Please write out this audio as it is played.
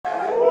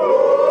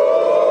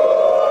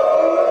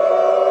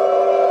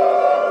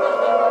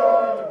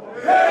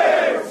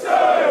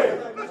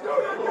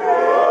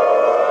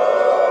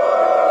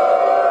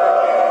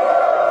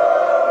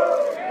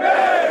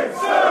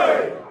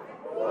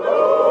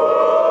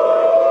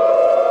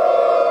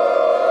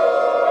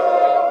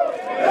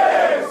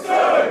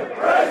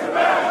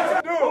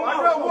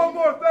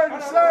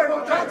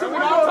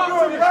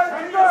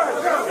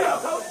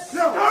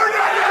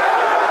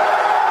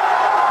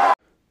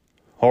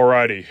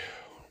righty,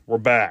 we're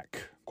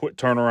back. Quick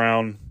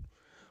turnaround.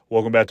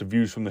 Welcome back to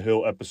Views from the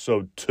Hill,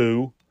 episode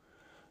 2.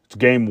 It's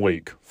game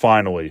week,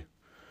 finally.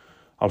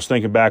 I was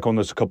thinking back on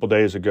this a couple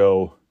days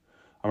ago.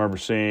 I remember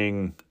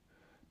seeing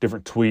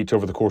different tweets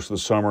over the course of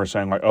the summer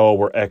saying, like, oh,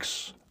 we're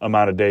X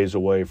amount of days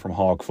away from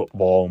Hog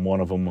football. And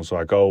one of them was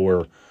like, oh,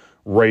 we're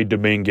Ray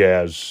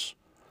Dominguez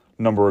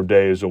number of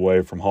days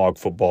away from Hog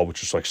football,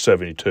 which is like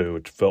 72.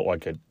 It felt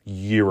like a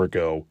year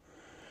ago.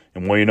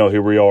 And well, you know,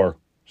 here we are.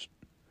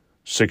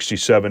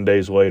 67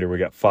 days later, we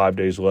got 5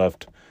 days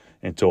left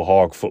until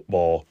Hog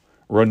football.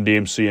 Run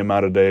DMC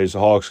amount of days. The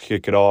Hogs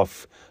kick it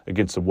off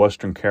against the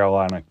Western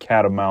Carolina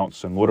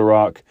Catamounts in Little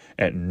Rock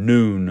at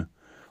noon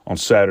on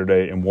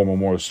Saturday in War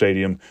Memorial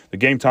Stadium. The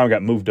game time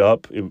got moved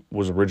up. It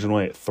was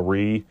originally at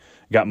 3. It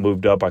got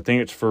moved up. I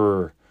think it's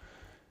for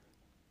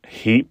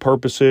heat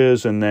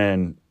purposes and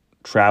then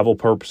travel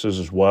purposes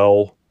as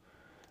well.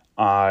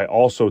 I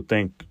also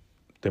think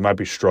they might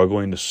be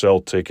struggling to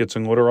sell tickets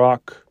in Little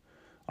Rock.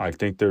 I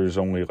think there's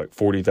only like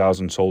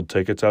 40,000 sold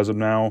tickets as of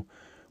now.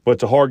 But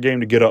it's a hard game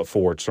to get up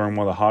for. It's during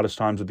one of the hottest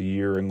times of the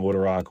year in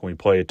Little Rock when we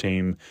play a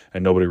team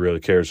and nobody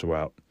really cares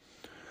about.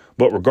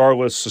 But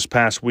regardless, this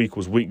past week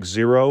was week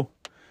 0,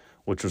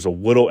 which was a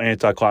little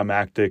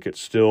anticlimactic. It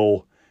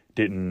still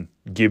didn't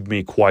give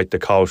me quite the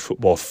college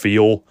football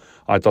feel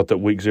I thought that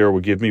week 0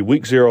 would give me.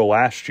 Week 0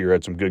 last year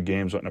had some good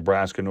games like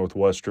Nebraska,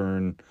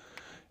 Northwestern.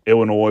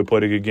 Illinois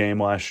played a good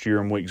game last year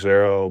in week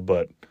 0,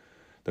 but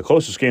the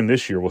closest game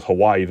this year was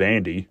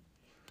Hawaii-Vandy.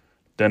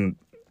 Then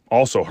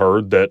also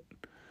heard that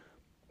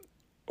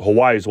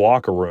Hawaii's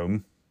locker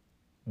room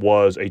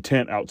was a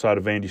tent outside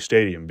of Vandy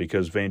Stadium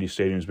because Vandy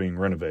Stadium is being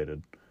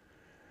renovated.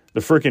 The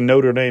freaking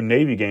Notre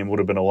Dame-Navy game would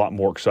have been a lot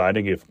more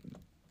exciting if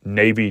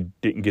Navy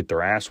didn't get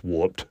their ass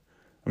whooped.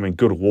 I mean,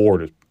 good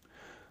Lord,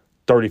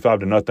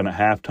 35-0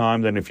 at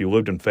halftime. Then if you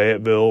lived in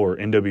Fayetteville or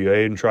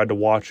NWA and tried to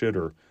watch it,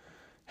 or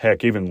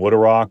heck, even Little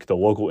Rock, the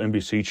local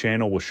NBC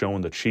channel was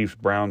showing the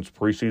Chiefs-Browns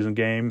preseason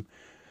game.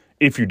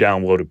 If you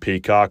downloaded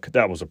Peacock,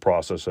 that was a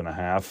process and a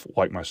half,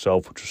 like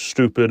myself, which was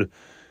stupid.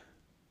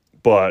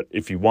 But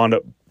if you wound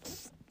up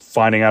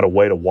finding out a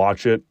way to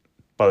watch it,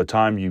 by the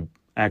time you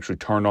actually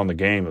turned on the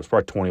game, it was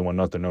probably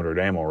 21-0 Notre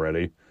Dame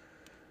already.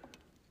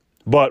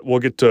 But we'll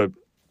get to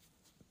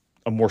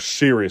a more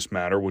serious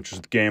matter, which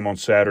is the game on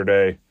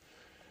Saturday.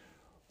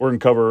 We're going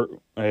to cover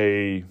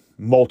a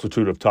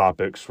multitude of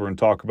topics. We're going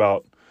to talk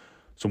about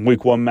some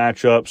week 1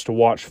 matchups to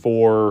watch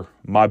for,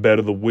 my bet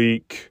of the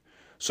week,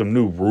 some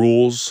new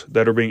rules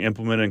that are being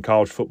implemented in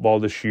college football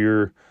this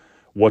year,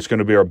 what's going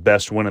to be our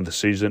best win of the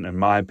season, in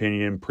my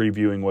opinion,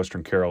 previewing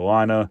Western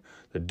Carolina,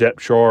 the depth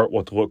chart,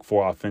 what to look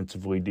for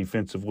offensively,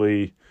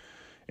 defensively,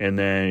 and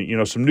then, you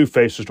know, some new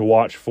faces to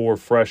watch for,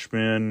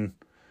 freshmen,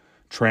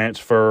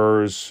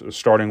 transfers,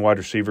 starting wide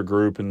receiver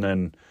group, and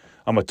then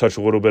I'm going to touch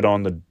a little bit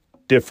on the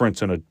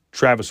difference in a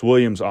Travis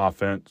Williams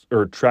defense,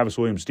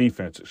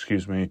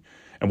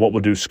 and what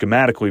we'll do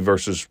schematically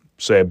versus,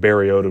 say, a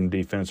Barry Odom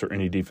defense or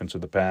any defense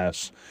of the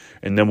pass.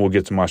 And then we'll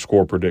get to my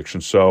score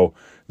prediction. So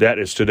that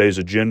is today's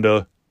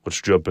agenda.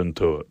 Let's jump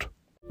into it.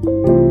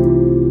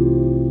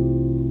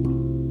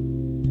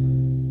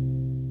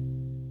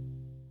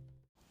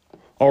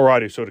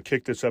 Alrighty, so to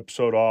kick this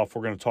episode off,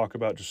 we're going to talk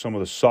about just some of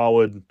the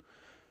solid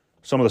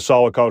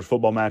college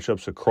football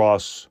matchups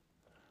across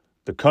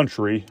the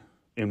country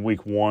in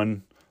week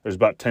 1. There's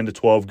about 10 to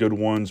 12 good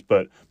ones.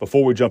 But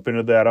before we jump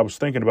into that, I was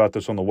thinking about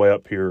this on the way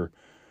up here.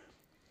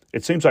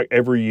 It seems like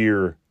every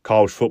year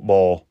college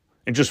football,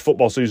 and just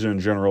football season in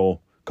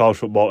general, college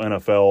football,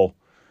 NFL,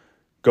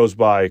 goes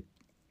by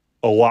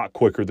a lot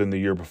quicker than the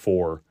year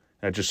before.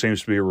 And it just seems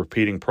to be a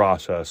repeating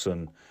process.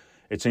 And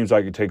it seems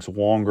like it takes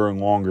longer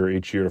and longer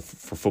each year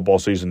for football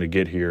season to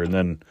get here. And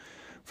then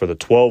for the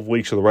 12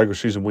 weeks of the regular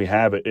season we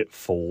have, it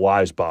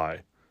flies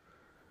by.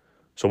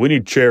 So we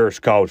need to cherish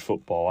college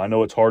football. I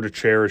know it's hard to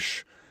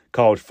cherish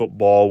college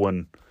football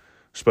when,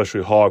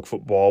 especially Hog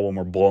football, when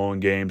we're blowing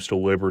games to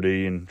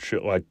Liberty and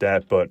shit like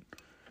that. But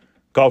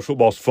college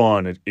football's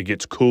fun. It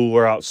gets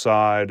cooler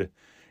outside.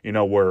 You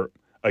know, we're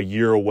a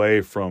year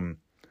away from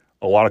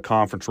a lot of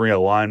conference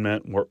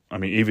realignment.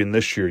 Even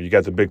this year, you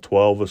got the Big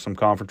 12 with some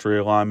conference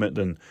realignment.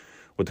 Then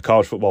with the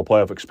college football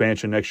playoff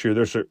expansion next year,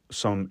 there's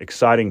some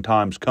exciting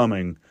times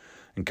coming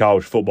in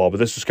college football. But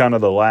this is kind of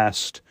the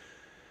last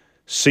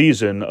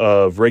season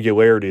of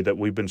regularity that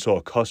we've been so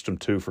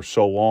accustomed to for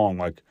so long.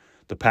 Like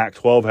the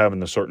Pac-12 having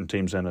the certain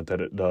teams in it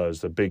that it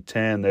does, the Big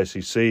 10, the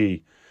SEC.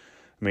 I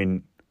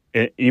mean,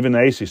 even the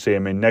ACC. I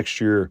mean, next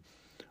year,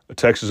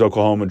 Texas,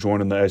 Oklahoma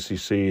joining the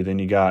SEC. Then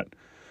you got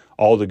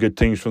all the good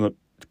teams from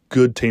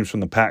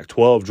the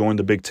Pac-12 join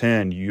the Big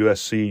 10.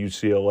 USC,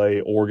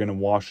 UCLA, Oregon, and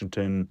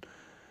Washington.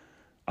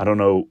 I don't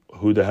know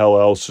who the hell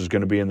else is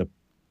going to be in the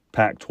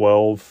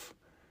Pac-12.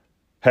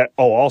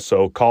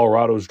 Also,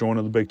 Colorado's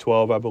joining the Big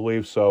 12, I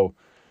believe. So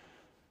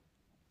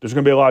there's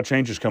going to be a lot of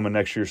changes coming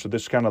next year. So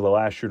this is kind of the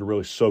last year to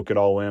really soak it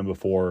all in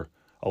before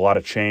a lot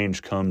of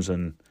change comes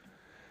in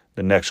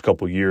the next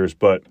couple years.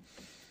 But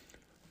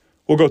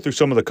we'll go through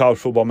some of the college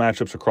football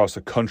matchups across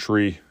the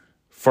country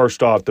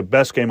First off, the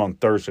best game on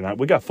Thursday night.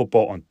 We got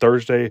football on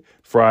Thursday,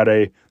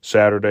 Friday,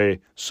 Saturday,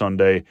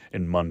 Sunday,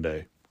 and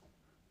Monday.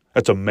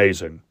 That's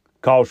amazing.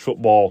 College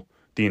football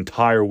the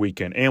entire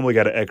weekend. And we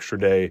got an extra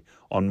day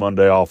on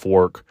Monday off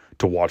work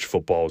to watch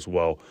football as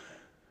well.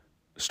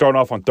 Starting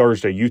off on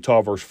Thursday,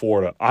 Utah versus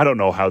Florida. I don't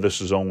know how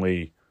this is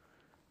only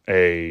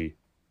I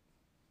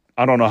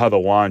don't know how the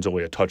line's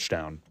only a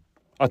touchdown.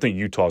 I think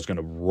Utah's going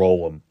to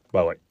roll them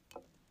by like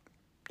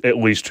at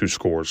least 2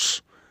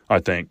 scores, I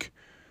think.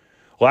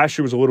 Last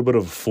year was a little bit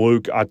of a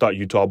fluke. I thought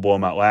Utah blew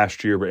them out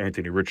last year, but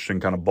Anthony Richardson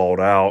kind of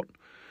balled out.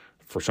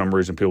 For some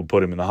reason, people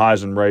put him in the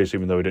Heisman race,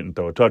 even though he didn't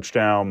throw a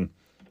touchdown.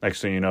 Next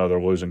thing you know, they're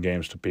losing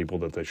games to people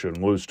that they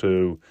shouldn't lose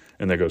to,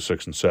 and they go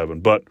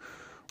 6-7. But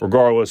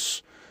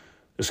regardless,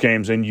 this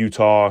game's in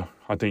Utah.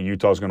 I think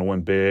Utah's going to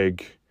win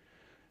big.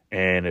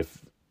 And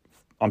if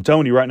I'm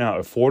telling you right now,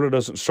 if Florida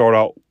doesn't start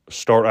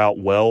out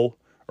well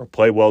or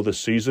play well this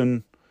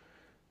season,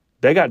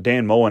 they got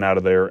Dan Mullen out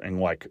of there in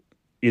like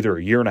either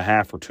a year and a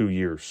half or 2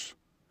 years.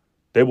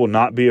 They will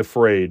not be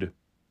afraid.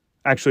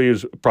 Actually, it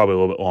was probably a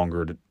little bit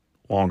longer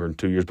than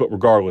 2 years. But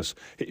regardless,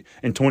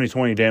 in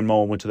 2020, Dan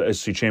Mullen went to the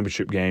SEC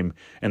championship game,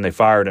 and they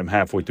fired him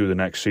halfway through the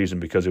next season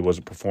because he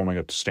wasn't performing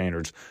up to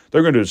standards.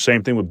 They're going to do the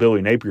same thing with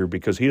Billy Napier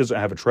because he doesn't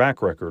have a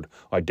track record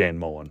like Dan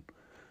Mullen.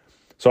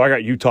 So I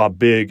got Utah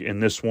big in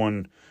this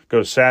one. Go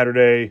to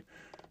Saturday,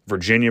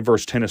 Virginia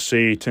versus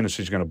Tennessee.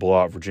 Tennessee's going to blow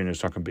out Virginia.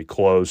 It's not going to be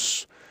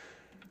close.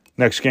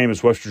 Next game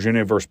is West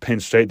Virginia versus Penn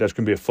State. That's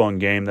going to be a fun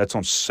game. That's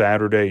on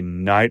Saturday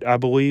night, I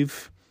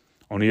believe,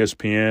 on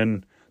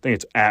ESPN. I think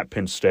it's at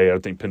Penn State. I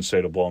think Penn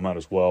State will blow them out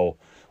as well.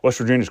 West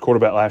Virginia's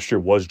quarterback last year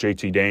was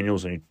JT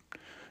Daniels, and he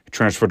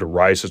transferred to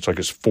Rice. It's like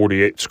his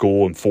 48th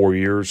school in 4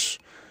 years.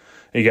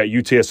 And you got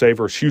UTSA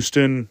versus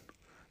Houston.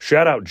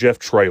 Shout out Jeff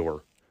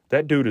Traylor.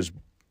 That dude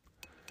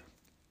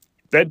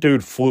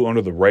flew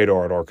under the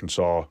radar at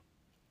Arkansas.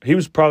 He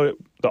was probably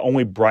the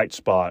only bright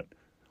spot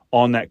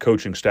on that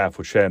coaching staff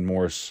with Chad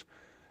Morris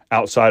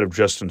outside of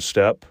Justin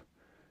Stepp.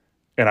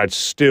 And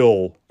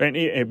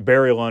and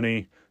Barry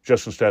Lunny,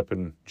 Justin Stepp,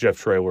 and Jeff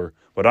Traylor.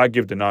 But I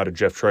give the nod to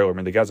Jeff Traylor. I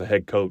mean, the guy's a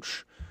head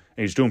coach,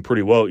 and he's doing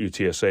pretty well at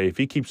UTSA. If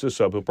he keeps this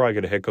up, he'll probably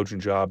get a head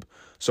coaching job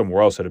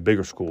somewhere else at a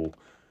bigger school.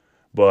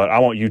 But I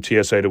want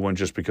UTSA to win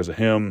just because of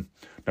him.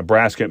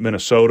 Nebraska at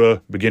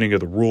Minnesota, beginning of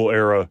the Rule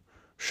era.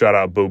 Shout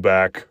out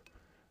Booback.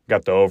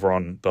 Got the over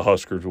on the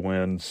Huskers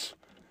wins.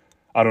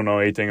 I don't know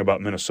anything about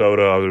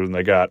Minnesota other than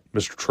they got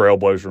Mr.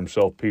 Trailblazer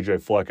himself, P.J.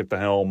 Fleck at the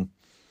helm.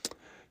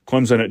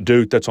 Clemson at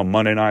Duke, that's on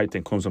Monday night. I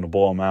think Clemson will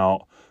blow them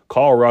out.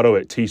 Colorado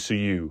at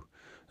TCU.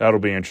 That'll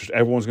be interesting.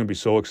 Everyone's going to be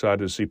so excited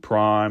to see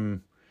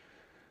Prime.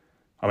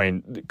 I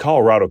mean,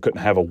 Colorado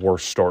couldn't have a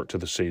worse start to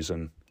the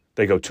season.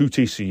 They go to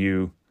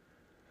TCU.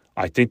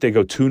 I think they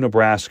go to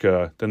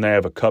Nebraska. Then they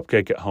have a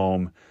cupcake at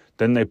home.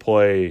 Then they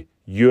play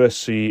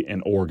USC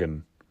and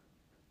Oregon.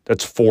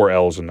 That's 4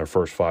 L's in their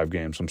first 5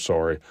 games. I'm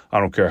sorry.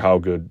 I don't care how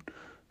good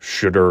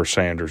Shadur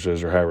Sanders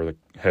is or however the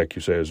heck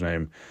you say his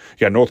name. You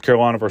got North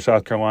Carolina versus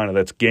South Carolina.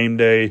 That's game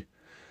day.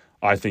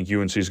 I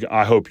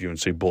hope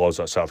UNC blows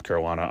out South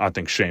Carolina. I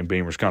think Shane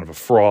Beamer's kind of a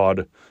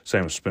fraud.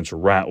 Same with Spencer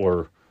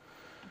Rattler.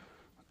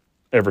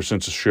 Ever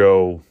since the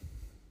show,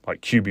 like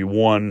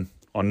QB1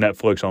 on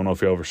Netflix, I don't know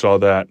if you ever saw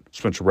that.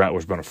 Spencer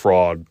Rattler's been a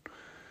fraud.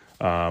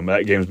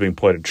 That game's being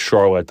played at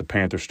Charlotte at the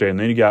Panther Stadium. And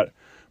then you got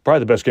probably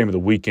the best game of the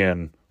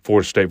weekend,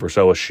 Florida State versus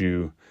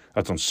LSU.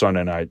 That's on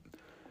Sunday night.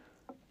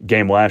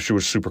 Game last year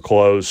was super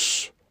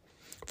close.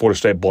 Florida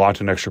State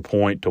blocked an extra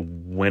point to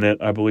win it,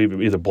 I believe.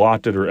 It either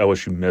blocked it or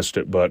LSU missed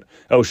it, but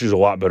LSU's a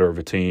lot better of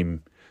a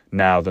team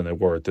now than they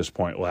were at this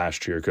point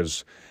last year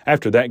because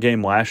after that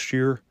game last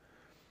year,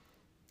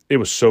 it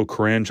was so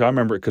cringe. I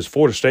remember it because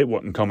Florida State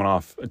wasn't coming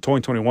off. In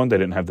 2021, they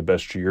didn't have the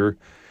best year.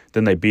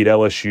 Then they beat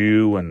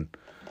LSU,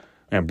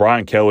 and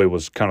Brian Kelly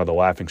was kind of the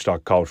laughingstock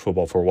of college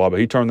football for a while, but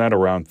he turned that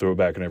around and threw it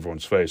back in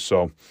everyone's face.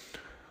 So,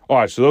 all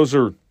right, so those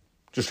are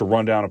just a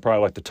rundown of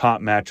probably like the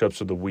top matchups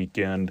of the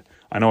weekend.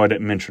 I know I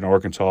didn't mention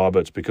Arkansas, but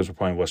it's because we're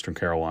playing Western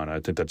Carolina. I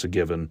think that's a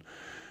given.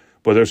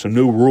 But there's some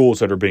new rules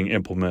that are being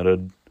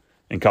implemented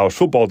in college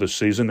football this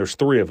season. There's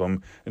 3 of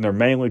them, and they're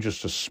mainly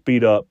just to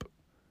speed up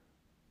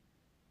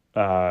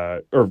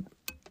the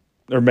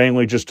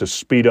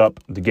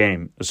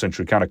game,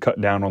 essentially, kind of cut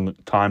down on the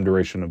time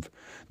duration of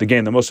the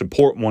game. The most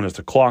important one is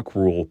the clock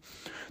rule.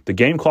 The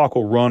game clock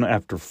will run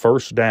after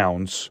first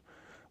downs,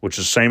 which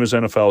is the same as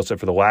NFL, except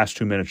for the last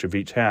 2 minutes of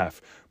each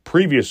half.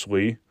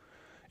 Previously,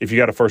 if you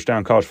got a first down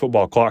in college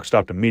football, clock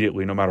stopped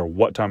immediately no matter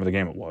what time of the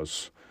game it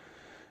was.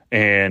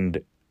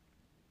 And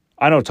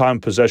I know time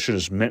of possession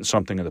has meant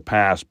something in the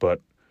past,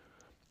 but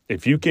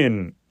if you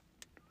can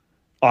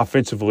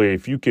offensively,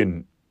 if you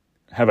can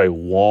have a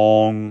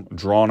long,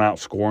 drawn-out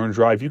scoring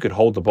drive, you could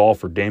hold the ball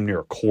for damn near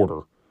a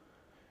quarter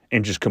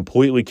and just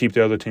completely keep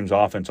the other team's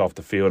offense off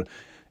the field.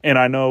 And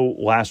I know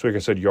last week I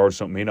said yards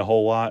don't mean a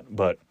whole lot,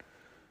 but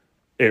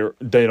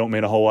they don't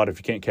mean a whole lot if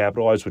you can't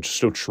capitalize, which is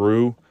still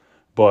true.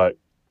 But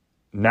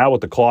now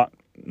with the clock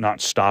not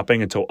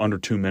stopping until under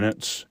 2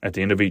 minutes at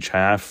the end of each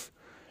half,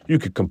 you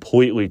could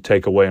completely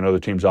take away another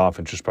team's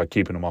offense just by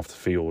keeping them off the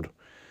field.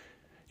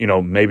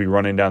 maybe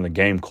running down the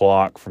game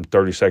clock from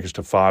 30 seconds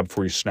to 5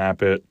 before you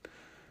snap it.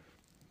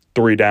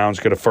 3 downs,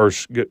 get a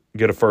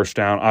first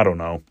down. I don't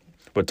know.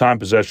 But time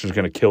possession is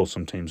going to kill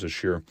some teams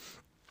this year.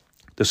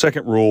 The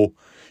second rule,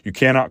 you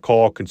cannot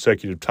call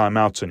consecutive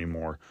timeouts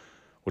anymore,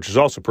 which is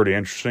also pretty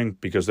interesting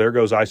because there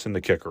goes icing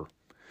the kicker.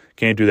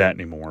 Can't do that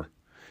anymore.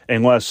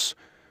 Unless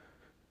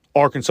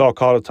Arkansas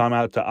called a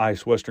timeout to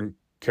ice Western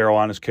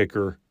Carolina's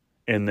kicker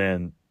and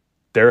then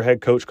their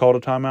head coach called a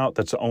timeout,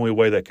 that's the only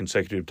way that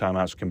consecutive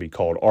timeouts can be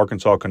called.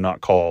 Arkansas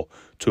cannot call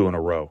 2 in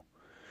a row.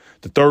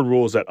 The third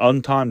rule is that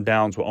untimed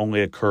downs will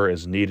only occur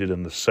as needed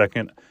in the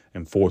second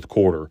and fourth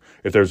quarter.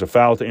 If there's a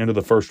foul at the end of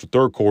the first or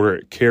third quarter,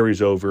 it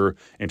carries over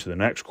into the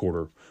next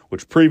quarter,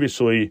 which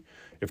previously,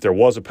 if there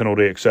was a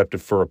penalty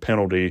accepted for a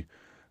penalty,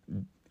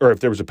 or if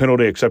there was a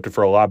penalty accepted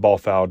for a live ball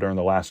foul during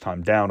the last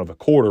time down of a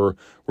quarter,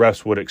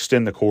 refs would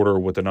extend the quarter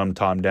with an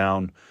untimed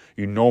down.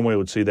 You normally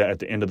would see that at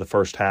the end of the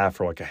first half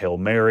for like a Hail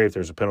Mary, if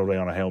there's a penalty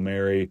on a Hail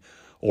Mary,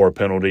 or a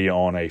penalty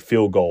on a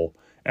field goal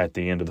at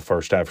the end of the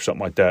first half or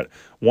something like that.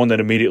 One that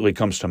immediately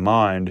comes to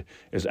mind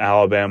is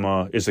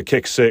the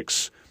kick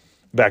six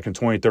back in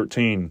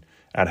 2013.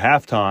 At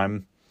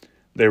halftime,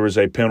 there was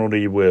a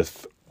penalty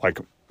with like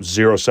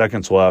 0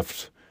 seconds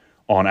left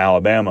on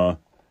Alabama,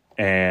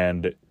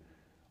 and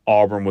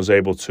Auburn was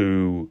able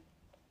to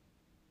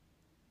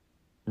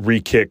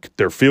re-kick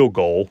their field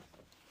goal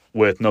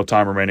with no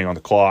time remaining on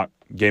the clock,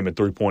 gave them a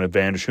 3-point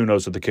advantage. Who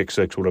knows if the kick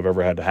six would have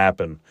ever had to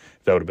happen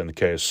if that would have been the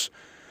case.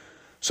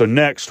 So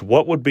next,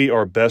 what would be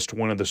our best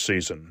win of the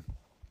season?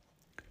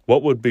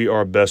 What would be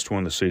our best win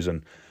of the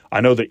season? I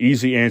know the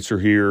easy answer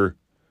here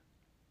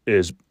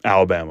is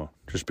Alabama,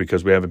 just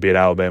because we haven't beat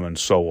Alabama in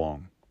so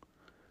long.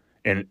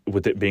 And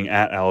with it being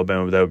at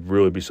Alabama, that would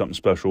really be something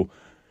special.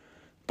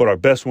 But our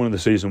best win of the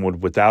season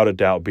would without a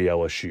doubt be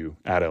LSU,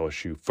 at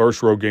LSU.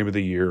 First road game of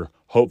the year.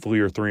 Hopefully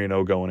you're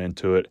 3-0 going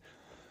into it.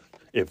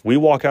 If we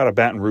walk out of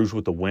Baton Rouge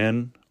with a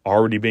win,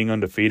 already being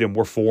undefeated, and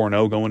we're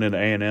 4-0 going into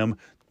A&M,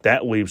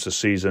 that leaves the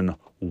season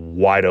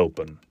wide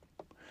open.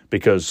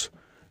 Because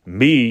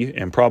me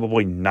and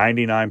probably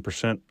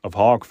 99% of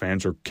Hog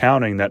fans are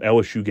counting that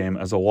LSU game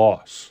as a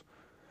loss.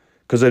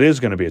 Because it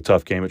is going to be a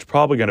tough game. It's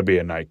probably going to be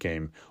a night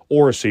game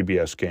or a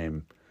CBS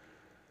game.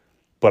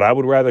 But I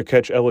would rather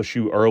catch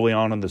LSU early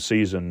on in the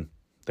season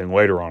than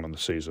later on in the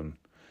season.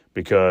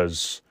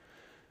 Because,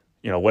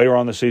 later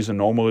on in the season,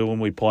 normally when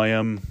we play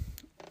them,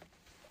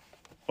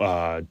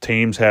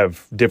 teams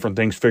have different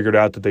things figured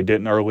out that they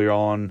didn't earlier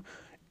on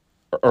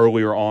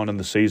in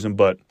the season.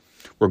 But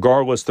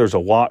regardless, there's a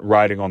lot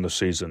riding on the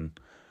season.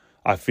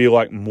 I feel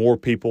like more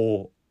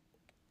people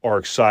are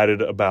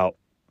excited about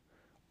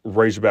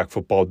Razorback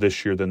football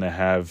this year than they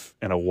have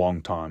in a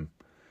long time.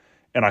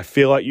 And I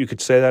feel like you could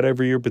say that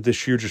every year, but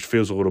this year just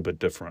feels a little bit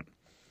different.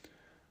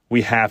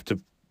 We have to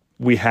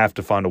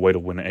find a way to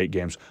win 8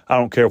 games. I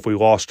don't care if we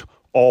lost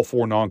all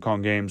 4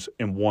 non-con games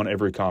and won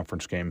every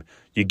conference game.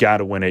 You got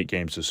to win 8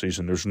 games this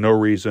season. There's no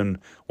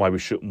reason why we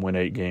shouldn't win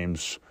 8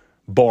 games,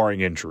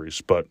 barring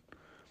injuries. But,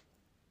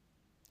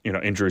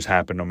 injuries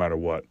happen no matter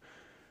what.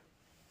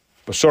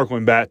 But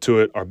circling back to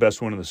it, our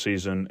best win of the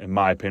season, in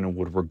my opinion,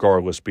 would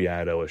regardless be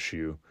at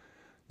LSU.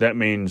 That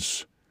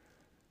means,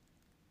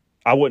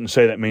 I wouldn't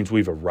say that means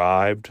we've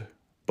arrived,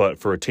 but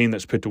for a team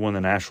that's picked to win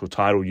the national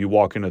title, you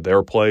walk into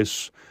their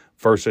place,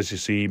 first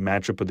SEC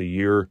matchup of the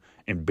year,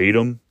 and beat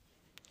them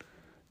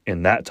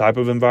in that type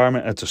of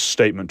environment, that's a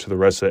statement to the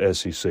rest of the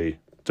SEC.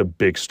 It's a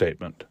big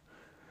statement.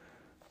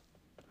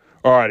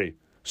 All righty,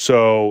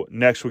 so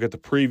next we got the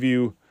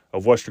preview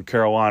of Western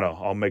Carolina.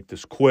 I'll make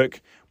this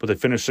quick, but they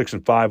finished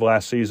 6-5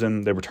 last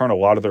season. They returned a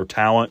lot of their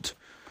talent.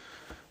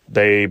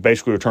 They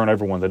basically returned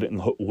everyone. They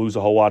didn't lose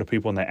a whole lot of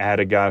people, and they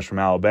added guys from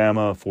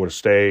Alabama, Florida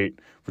State,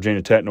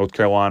 Virginia Tech, North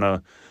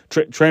Carolina.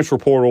 Transfer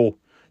portal,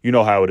 you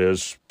know how it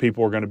is. There's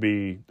going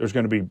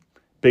to be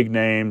big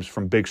names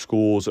from big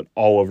schools and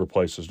all over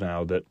places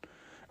now that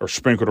are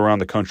sprinkled around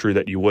the country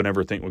that you would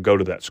never think would go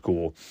to that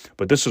school.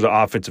 But this is an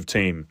offensive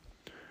team.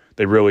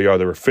 They really are.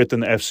 They were 5th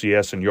in the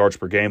FCS in yards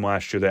per game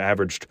last year. They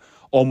averaged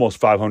almost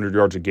 500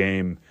 yards a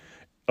game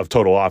of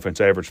total offense.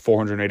 They averaged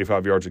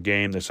 485 yards a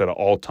game. They set an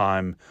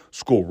all-time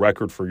school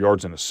record for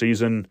yards in a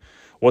season.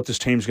 What this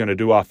team's going to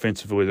do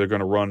offensively, they're going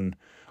to run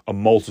a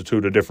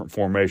multitude of different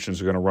formations.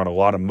 They're going to run a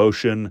lot of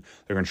motion.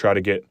 They're going to try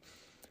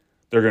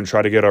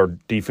to get our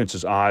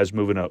defense's eyes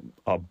moving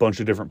a bunch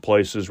of different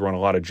places, run a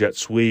lot of jet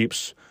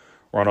sweeps,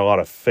 run a lot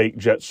of fake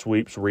jet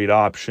sweeps, read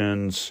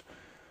options.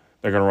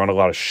 They're going to run a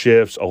lot of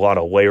shifts, a lot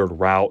of layered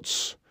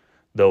routes.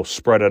 They'll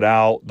spread it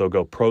out. They'll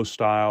go pro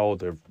style.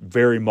 They're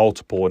very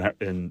multiple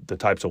in the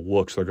types of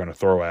looks they're going to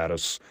throw at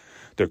us.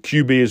 Their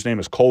QB, his name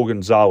is Cole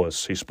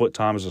Gonzalez. He split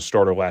time as a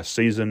starter last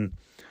season,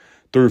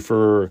 threw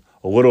for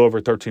a little over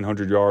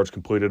 1,300 yards,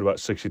 completed about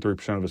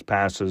 63% of his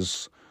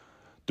passes,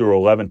 threw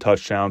 11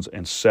 touchdowns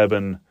and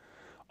 7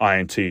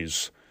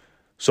 INTs.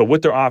 So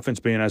with their offense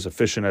being as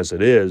efficient as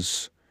it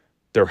is,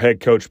 their head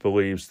coach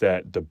believes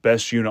that the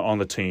best unit on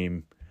the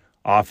team,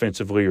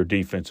 offensively or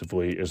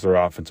defensively, is their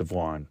offensive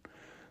line.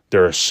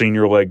 They're a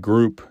senior-led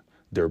group.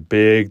 They're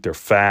big. They're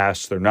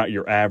fast. They're not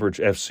your average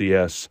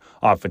FCS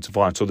offensive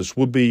line. So this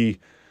would be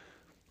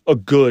a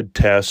good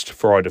test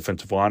for our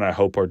defensive line. I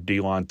hope our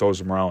D-line throws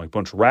them around like a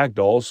bunch of rag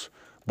dolls.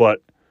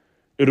 But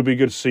it'll be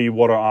good to see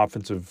what our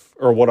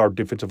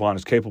defensive line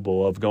is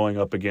capable of going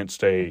up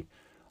against a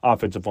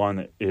offensive line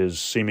that is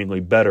seemingly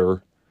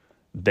better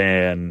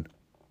than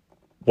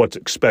what's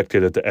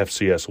expected at the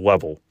FCS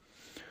level.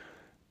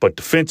 But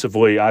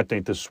defensively, I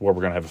think this is where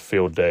we're going to have a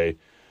field day.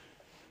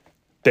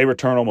 They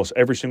return almost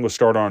every single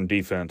starter on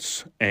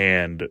defense,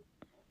 and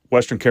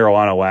Western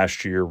Carolina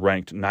last year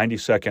ranked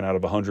 92nd out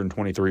of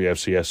 123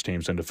 FCS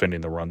teams in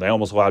defending the run. They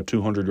almost allowed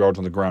 200 yards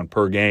on the ground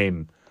per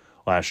game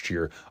last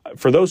year.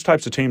 For those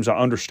types of teams, I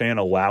understand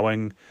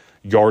allowing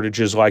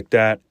yardages like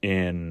that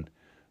in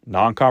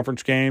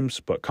non-conference games,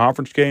 but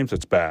conference games,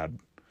 it's bad.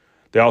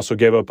 They also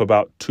gave up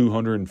about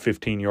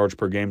 215 yards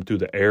per game through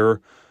the air.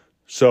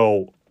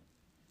 So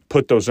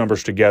put those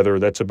numbers together,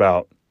 that's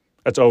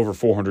over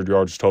 400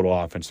 yards total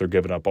offense they're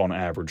giving up on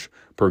average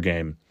per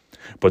game.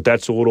 But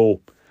that's a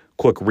little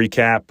quick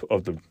recap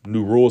of the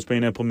new rules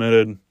being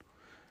implemented,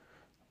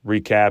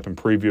 recap and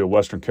preview of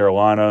Western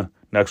Carolina.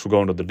 Next, we'll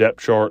go into the depth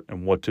chart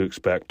and what to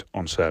expect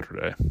on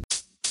Saturday.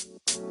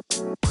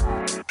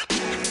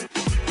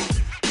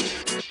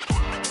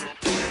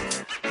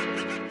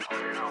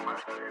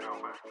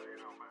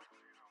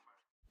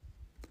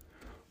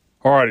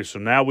 Alrighty, so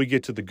now we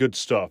get to the good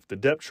stuff. The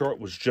depth chart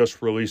was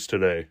just released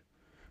today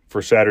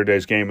for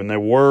Saturday's game, and there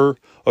were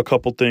a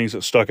couple things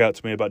that stuck out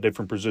to me about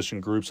different position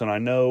groups, and I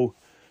know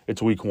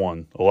it's week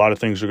one. A lot of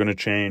things are going to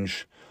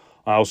change.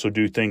 I also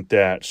do think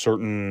that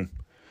certain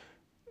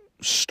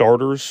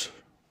starters,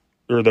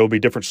 or there'll be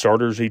different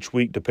starters each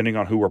week depending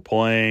on who we're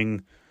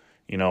playing,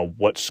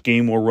 what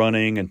scheme we're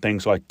running and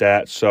things like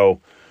that.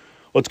 So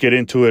let's get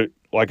into it.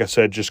 Like I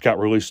said, just got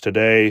released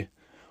today.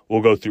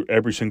 We'll go through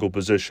every single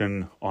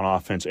position on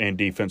offense and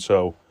defense,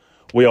 so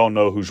we all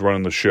know who's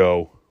running the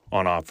show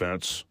on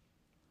offense.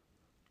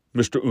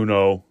 Mr.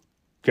 Uno,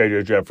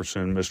 KJ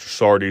Jefferson, Mr.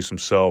 Sardis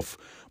himself.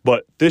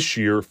 But this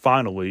year,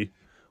 finally,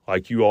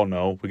 like you all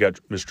know, we got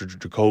Mr.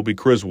 Jacoby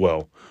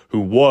Criswell,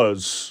 who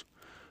was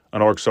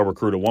an Arkansas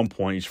recruit at one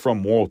point. He's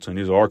from Morrilton.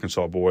 He's an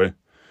Arkansas boy.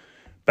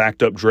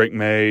 Backed up Drake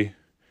May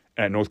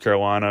at North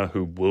Carolina,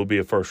 who will be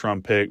a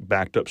first-round pick.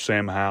 Backed up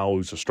Sam Howell,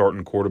 who's a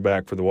starting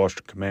quarterback for the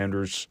Washington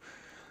Commanders.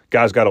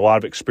 Guy's got a lot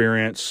of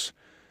experience.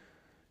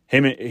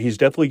 He's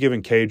definitely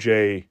given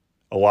KJ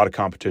a lot of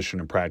competition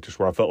in practice,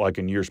 where I felt like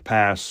in years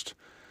past,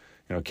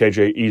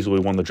 KJ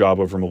easily won the job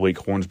over Malik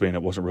Hornsby, and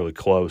it wasn't really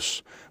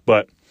close.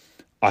 But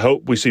I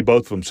hope we see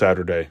both of them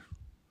Saturday.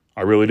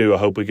 I really do. I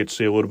hope we get to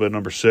see a little bit of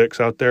number 6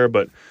 out there.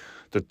 But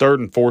the third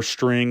and fourth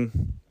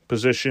string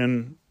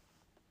position,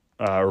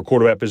 or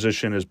quarterback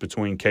position, is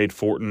between Cade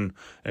Fortin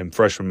and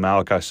freshman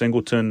Malachi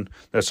Singleton.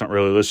 That's not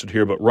really listed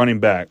here. But running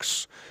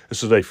backs,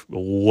 this is a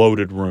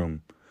loaded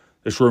room.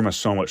 This room has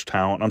so much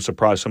talent. I'm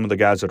surprised some of the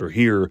guys that are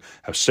here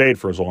have stayed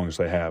for as long as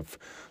they have.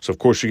 So, of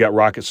course, you got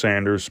Rocket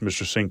Sanders,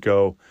 Mr.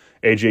 Cinco,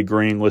 A.J.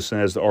 Green listed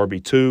as the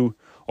RB2,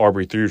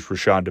 RB3 is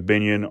Rashad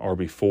Dubinion,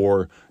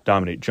 RB4,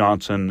 Dominique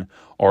Johnson,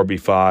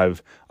 RB5,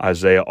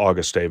 Isaiah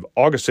Augustave.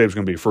 Augustave's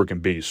going to be a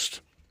freaking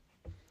beast.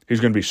 He's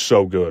going to be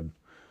so good.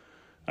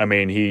 I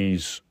mean, he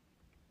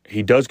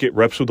does get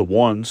reps with the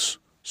ones,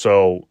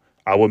 so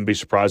I wouldn't be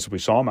surprised if we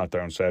saw him out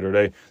there on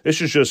Saturday.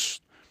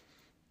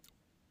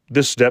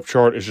 This depth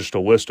chart is just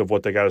a list of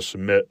what they got to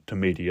submit to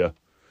media.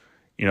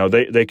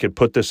 They could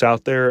put this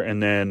out there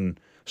and then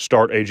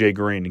start A.J.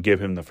 Green and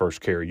give him the first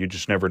carry. You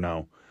just never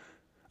know.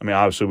 I mean,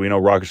 obviously we know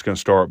Rocket's going to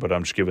start, but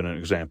I'm just giving an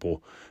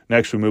example.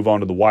 Next, we move on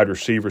to the wide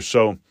receivers.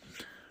 So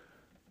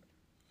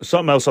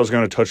something else I was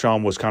going to touch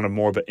on was kind of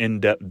more of an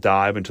in-depth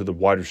dive into the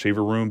wide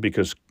receiver room,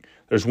 because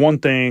there's one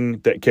thing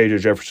that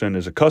KJ Jefferson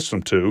is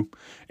accustomed to,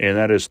 and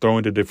that is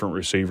throwing to different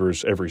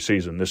receivers every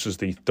season. This is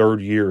the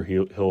third year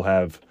he'll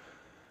have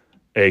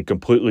a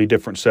completely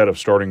different set of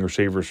starting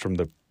receivers from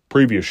the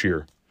previous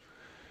year.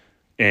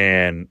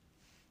 And,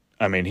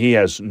 I mean, he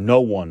has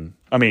no one.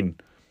 I mean,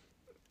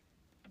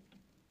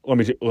 let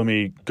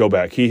me go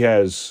back.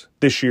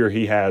 This year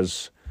he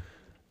has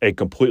a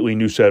completely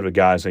new set of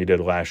guys than he did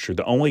last year.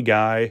 The only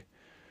guy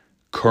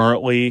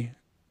currently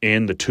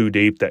in the 2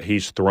 deep that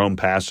he's thrown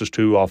passes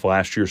to off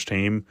last year's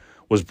team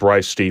was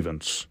Bryce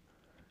Stevens.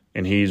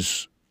 And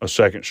he's a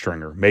second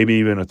stringer, maybe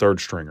even a third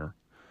stringer.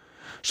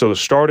 So the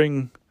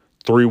starting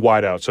 3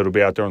 wideouts that'll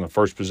be out there on the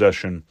first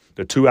possession,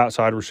 the 2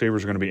 outside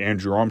receivers are going to be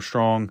Andrew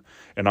Armstrong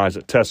and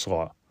Isaac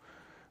Tesla.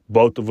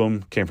 Both of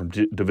them came from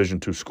Division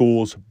II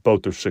schools.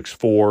 Both are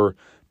 6'4".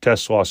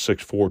 Tesla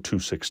 6'4",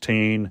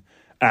 216.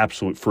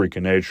 Absolute freak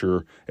of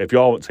nature. If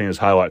y'all haven't seen his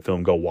highlight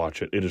film, go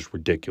watch it. It is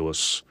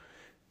ridiculous.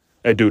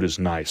 That dude is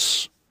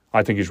nice.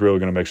 I think he's really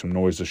going to make some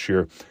noise this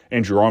year.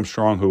 Andrew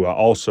Armstrong, who I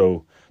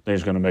also think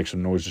is going to make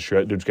some noise this year.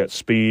 That dude's got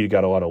speed,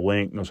 got a lot of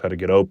length, knows how to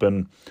get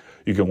open.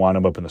 You can line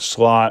him up in the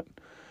slot.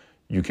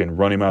 You can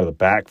run him out of the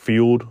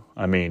backfield.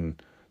 I mean,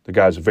 the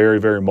guy's very,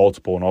 very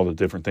multiple in all the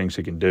different things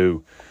he can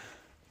do.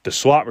 The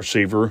slot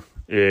receiver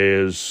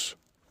is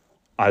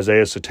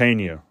Isaiah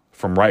Satania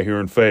from right here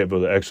in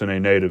Fayetteville, the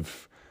XNA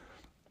native.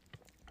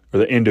 or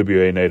the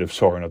NWA native,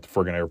 sorry, not the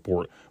friggin'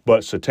 airport.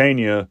 But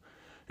Satania,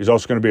 he's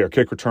also going to be our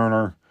kick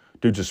returner.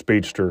 Dude's a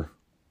speedster.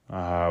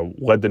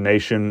 Led the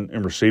nation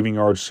in receiving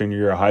yards senior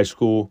year of high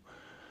school.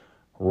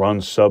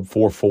 Runs sub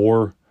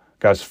 4.4.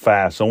 Guy's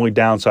fast. The only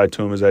downside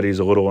to him is that he's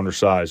a little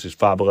undersized. He's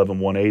 5'11",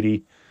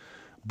 180.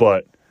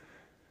 But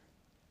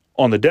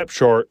on the depth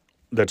chart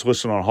that's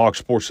listed on Hawk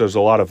Sports, there's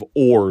a lot of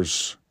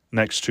ors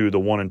next to the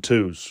 1 and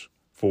 2s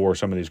for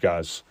some of these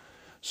guys.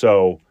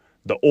 So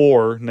the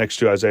or next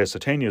to Isaiah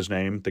Satania's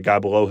name, the guy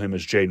below him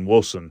is Jaden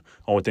Wilson.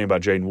 Only thing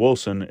about Jaden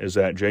Wilson is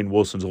that Jaden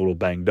Wilson's a little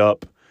banged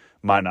up.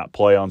 Might not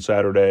play on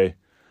Saturday.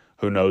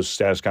 Who knows?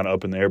 Status kind of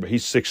up in the air. But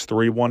he's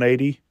 6'3",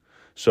 180.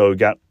 So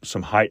got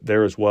some height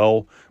there as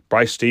well.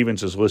 Bryce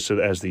Stevens is listed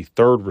as the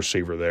third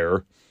receiver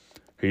there.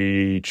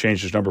 He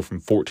changed his number from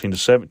 14 to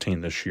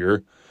 17 this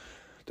year.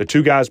 The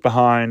two guys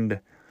behind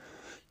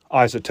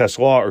Isaac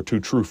Tesla are two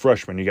true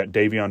freshmen. You got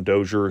Davion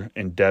Dozier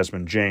and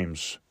Desmond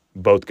James.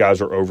 Both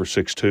guys are over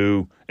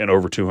 6'2" and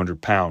over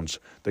 200 pounds.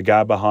 The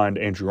guy behind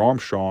Andrew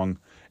Armstrong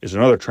is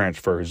another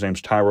transfer. His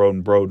name's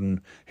Tyrone Broden.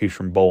 He's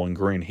from Bowling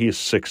Green. He is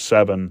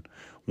 6'7",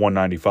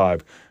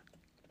 195.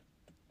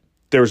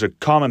 There's a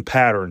common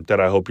pattern that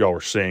I hope y'all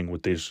are seeing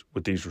with these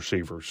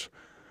receivers.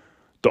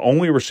 The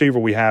only receiver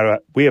we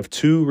have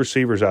two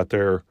receivers out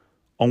there,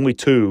 only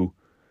two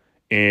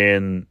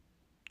in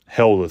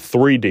the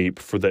 3 deep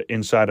for the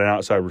inside and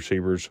outside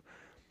receivers.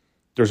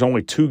 There's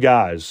only two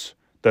guys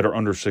that are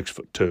under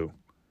 6'2".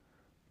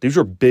 These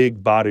are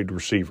big-bodied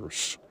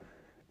receivers.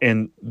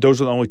 And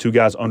those are the only two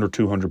guys under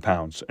 200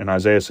 pounds, and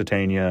Isaiah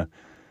Satania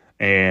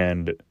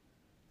and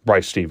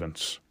Bryce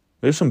Stevens.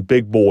 There's some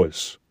big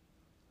boys.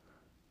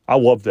 I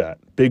love that.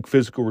 Big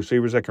physical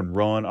receivers that can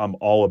run. I'm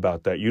all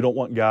about that. You don't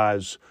want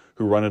guys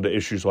who run into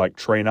issues like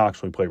Trey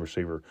Knox when we play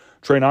receiver.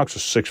 Trey Knox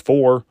was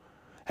 6'4",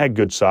 had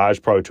good size,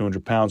 probably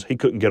 200 pounds. He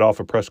couldn't get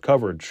off of press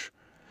coverage.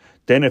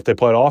 Then if they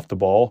played off the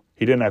ball,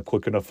 he didn't have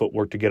quick enough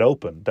footwork to get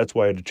open. That's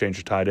why he had to change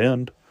the tight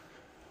end.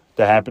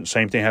 That happened.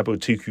 Same thing happened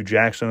with TQ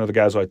Jackson, other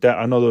guys like that.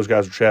 I know those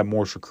guys are Chad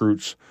Morris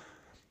recruits,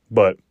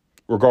 but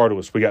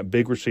regardless, we got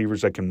big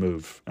receivers that can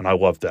move, and I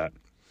love that.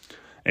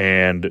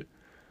 And,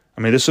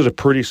 I mean, this is a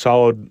pretty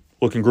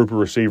solid-looking group of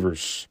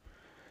receivers.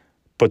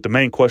 But the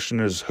main question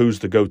is, who's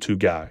the go-to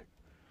guy?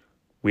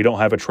 We don't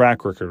have a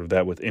track record of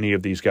that with any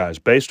of these guys.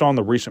 Based on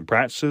the recent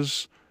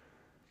practices,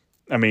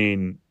 I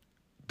mean,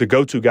 the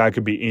go-to guy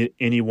could be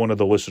any one of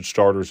the listed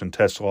starters in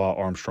Tesla,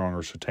 Armstrong,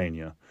 or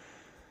Satania.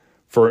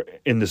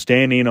 In this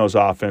Dan Enos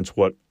offense,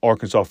 what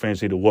Arkansas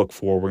fans need to look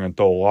for, we're going to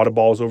throw a lot of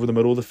balls over the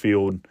middle of the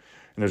field, and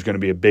there's going to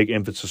be a big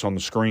emphasis on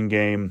the screen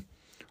game.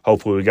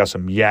 Hopefully we got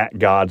some yak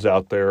gods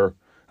out there,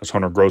 as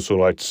Hunter Grosso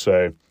would like to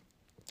say.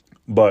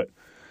 But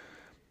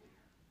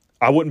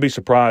I wouldn't be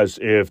surprised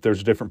if there's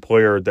a different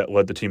player that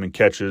led the team in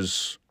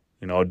catches,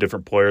 a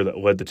different player that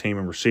led the team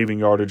in receiving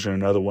yardage and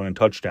another one in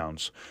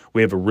touchdowns.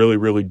 We have a really,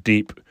 really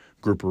deep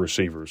group of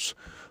receivers.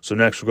 So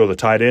next we'll go to the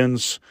tight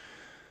ends.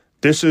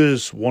 This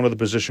is one of the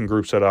position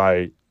groups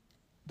that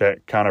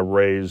kind of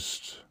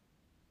raised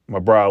my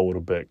brow a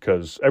little bit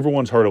because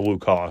everyone's heard of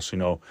Luke Haas,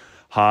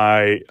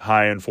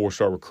 high-end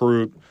 4-star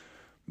recruit,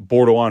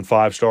 borderline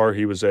 5-star.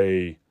 He was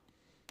a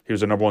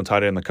number one tight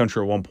end in the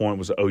country at one point,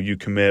 was an OU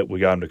commit. We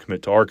got him to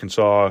commit to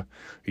Arkansas.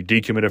 He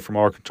decommitted from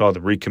Arkansas,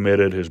 then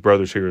recommitted. His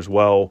brother's here as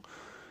well.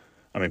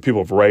 I mean,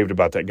 people have raved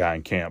about that guy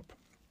in camp,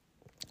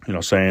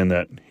 saying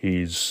that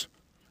he's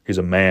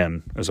a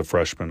man as a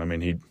freshman. I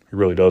mean, he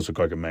really does look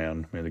like a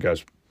man. I mean, the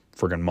guy's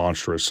friggin'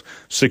 monstrous.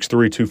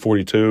 6'3",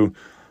 242.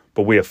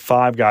 But we have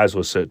 5 guys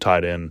listed at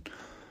tight end.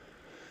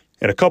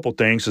 And a couple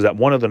things is that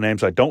one of the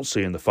names I don't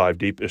see in the 5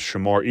 deep is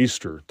Shamar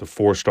Easter, the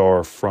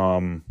 4-star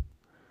from,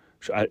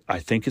 I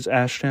think it's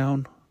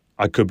Ashtown.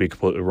 I could be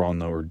completely wrong,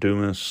 though, or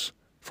Dumas,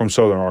 from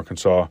Southern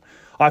Arkansas.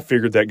 I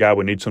figured that guy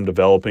would need some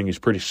developing. He's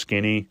pretty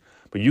skinny.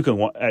 But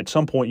at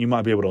some point, you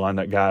might be able to line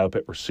that guy up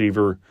at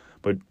receiver.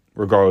 But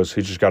regardless,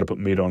 he's just got to put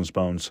meat on his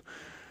bones.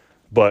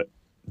 But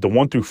the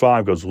 1 through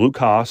 5 goes Luke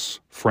Haas,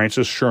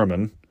 Francis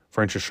Sherman.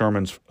 Francis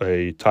Sherman's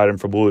a tight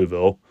end from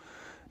Louisville.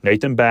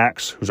 Nathan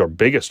Bax, who's our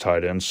biggest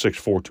tight end,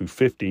 6'4",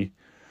 250.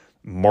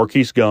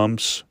 Varkey's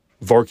Gums,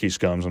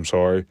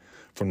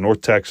 from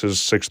North Texas,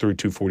 6'3",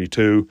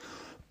 242.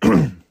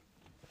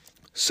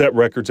 Set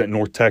records at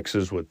North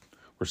Texas with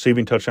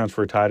receiving touchdowns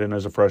for a tight end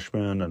as a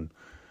freshman and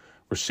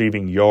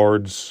receiving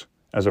yards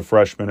as a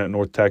freshman at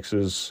North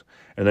Texas.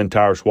 And then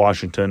Tyrus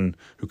Washington,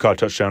 who caught a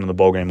touchdown in the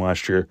bowl game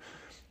last year.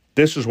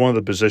 This is one of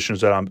the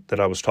positions that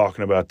I was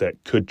talking about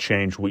that could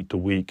change week to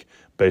week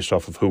based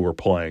off of who we're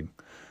playing.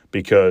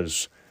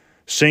 Because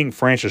seeing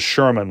Francis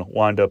Sherman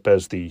lined up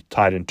as the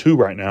tight end 2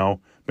 right now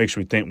makes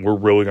me think we're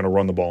really going to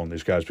run the ball on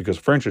these guys because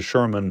Francis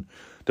Sherman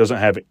doesn't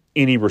have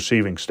any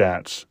receiving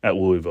stats at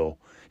Louisville.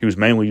 He was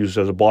mainly used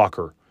as a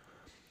blocker.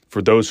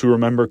 For those who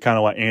remember, kind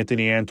of like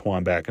Anthony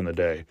Antoine back in the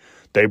day,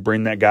 they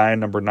bring that guy in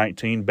number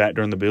 19 back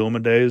during the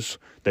Bielema days.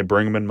 They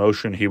bring him in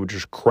motion. He would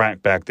just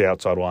crack back the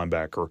outside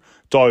linebacker.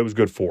 That's all he was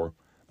good for.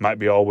 Might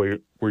be all we're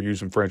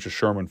using Francis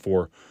Sherman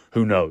for.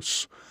 Who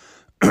knows?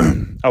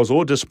 I was a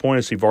little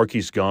disappointed to see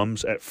Varkey's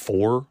Gums at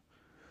 4.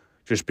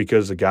 just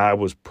because the guy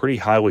was pretty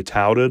highly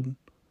touted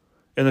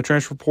in the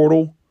transfer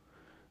portal.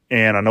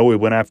 And I know we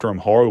went after him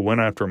hard. We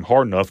went after him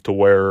hard enough to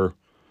where,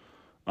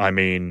 I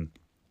mean,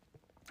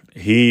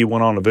 he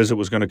went on a visit,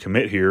 was going to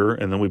commit here,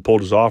 and then we pulled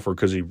his offer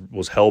because he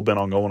was hell-bent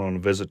on going on a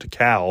visit to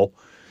Cal.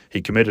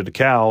 He committed to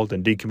Cal,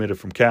 then decommitted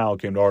from Cal,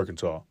 came to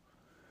Arkansas.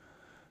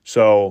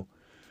 So,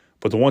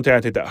 but the one thing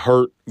I think that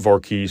hurt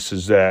Varkese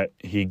is that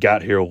he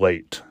got here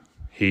late.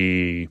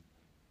 He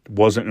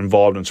wasn't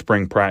involved in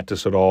spring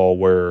practice at all,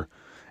 where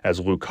as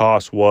Luke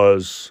Haas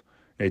was,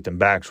 Nathan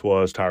Bax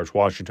was, Tyrus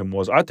Washington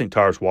was. I think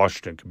Tyrus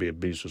Washington could be a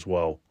beast as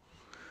well.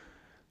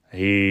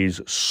 He's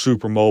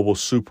super mobile,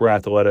 super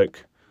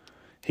athletic.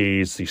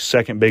 He's the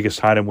second biggest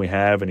tight end we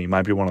have, and he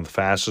might be one of the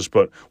fastest,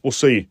 but we'll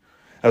see.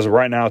 As of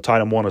right now, tight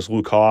end 1 is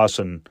Luke Haas,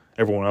 and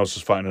everyone else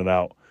is fighting it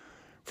out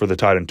for the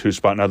tight end 2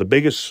 spot. Now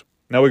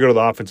we go to the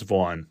offensive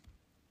line.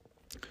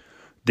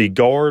 The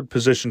guard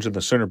positions and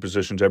the center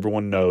positions,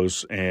 everyone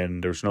knows,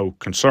 and there's no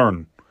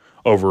concern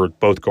over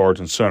both guards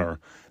and center.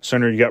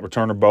 Center, you got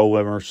returner Bo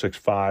Limmer,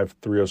 6'5",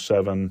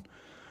 307.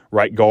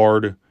 Right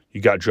guard,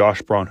 you got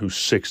Josh Braun, who's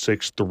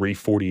 6'6",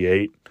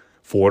 348.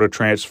 Florida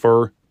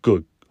transfer,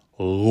 good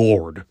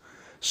Lord.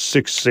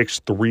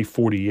 6'6",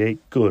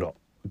 348, good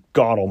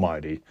God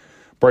almighty.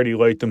 Brady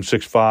Latham,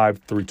 6'5",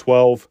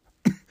 312.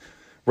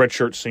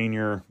 Redshirt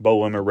senior, Bo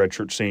Limmer,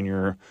 redshirt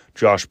senior.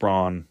 Josh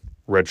Braun,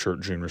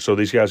 redshirt junior. So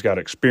these guys got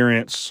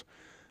experience.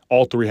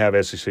 All 3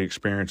 have SEC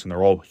experience, and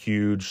they're all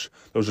huge.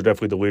 Those are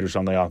definitely the leaders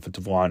on the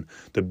offensive line.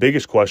 The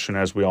biggest question,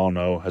 as we all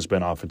know, has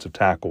been offensive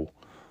tackle.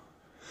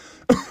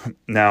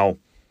 Now,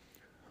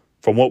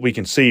 from what we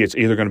can see, it's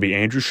either going to be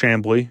Andrew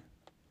Chambly,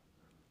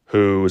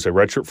 who is a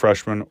redshirt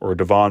freshman, or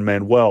Devon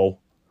Manuel,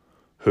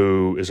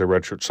 who is a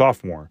redshirt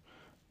sophomore.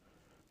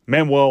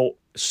 Manuel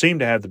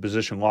seemed to have the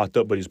position locked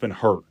up, but he's been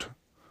hurt.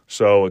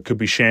 So it could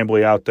be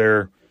Chambly out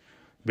there.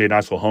 Be a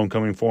nice little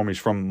homecoming for him. He's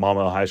from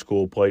Maumelle High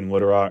School, played in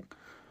Little Rock.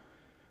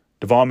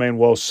 Devon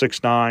Manuel,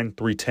 6'9",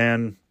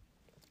 310.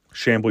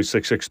 Chambly,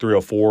 6'6",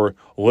 304.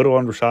 A little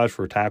undersized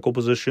for a tackle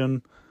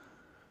position.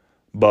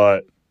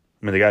 But,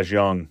 I mean, the guy's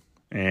young.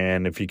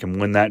 And if he can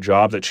win that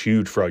job, that's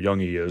huge for how young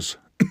he is.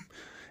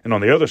 And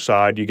on the other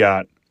side, you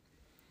got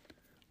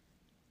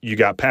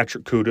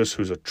Patrick Kudus,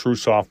 who's a true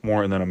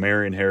sophomore, and then a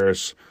Marion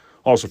Harris,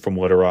 also from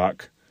Little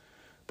Rock.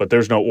 But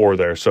there's no or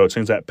there. So it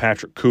seems that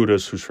Patrick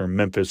Kudus, who's from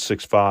Memphis,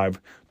 6'5",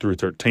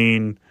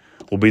 313,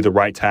 will be the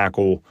right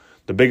tackle.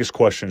 The biggest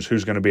question is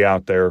who's going to be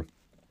out there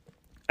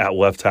at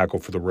left tackle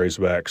for the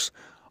Razorbacks.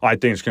 I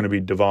think it's going to be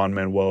Devon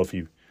Manuel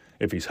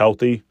if he's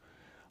healthy.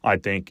 I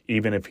think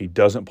even if he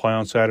doesn't play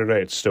on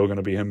Saturday, it's still going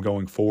to be him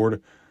going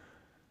forward.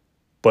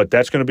 But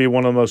that's going to be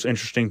one of the most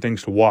interesting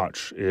things to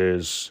watch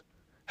is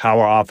how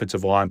our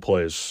offensive line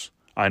plays.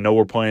 I know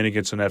we're playing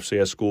against an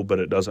FCS school, but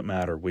it doesn't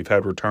matter. We've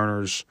had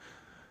returners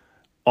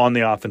on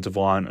the offensive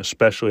line,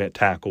 especially at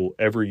tackle,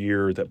 every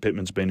year that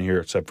Pittman's been here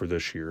except for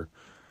this year.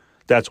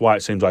 That's why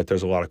it seems like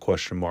there's a lot of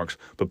question marks.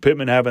 But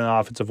Pittman having an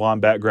offensive line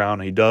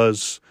background, he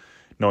does,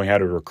 knowing how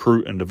to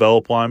recruit and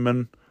develop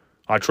linemen,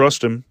 I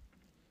trust him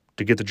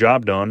to get the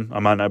job done. I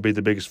might not be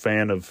the biggest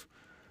fan of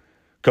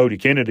Cody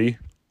Kennedy,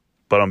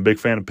 but I'm a big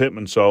fan of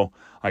Pittman, so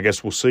I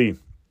guess we'll see.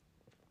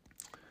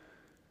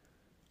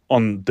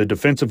 On the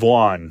defensive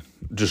line,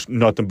 just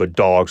nothing but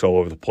dogs all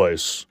over the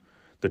place.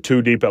 The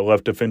 2 deep at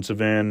left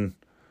defensive end.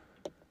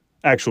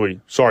 Actually,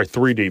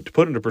 3 deep. To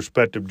put into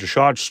perspective,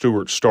 Jashad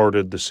Stewart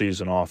started the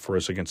season off for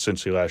us against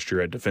Cincy last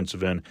year at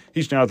defensive end.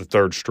 He's now the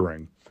 3rd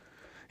string.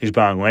 He's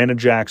behind Landon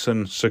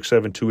Jackson,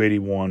 6'7",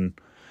 281.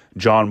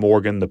 John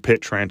Morgan, the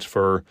Pitt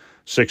transfer,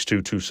 6'2",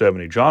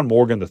 270. John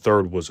Morgan, the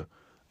 3rd, was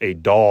a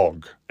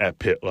dog at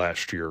Pitt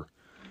last year.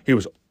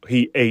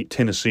 He ate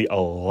Tennessee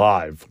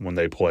alive when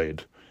they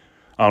played.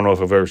 I don't know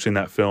if I've ever seen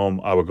that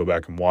film. I would go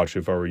back and watch it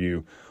if I were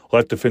you.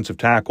 Left defensive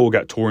tackle,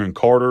 got Torian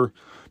Carter.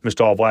 Missed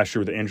all of last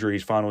year with the injury.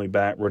 He's finally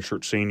back,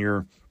 redshirt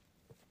senior.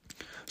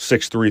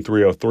 6'3",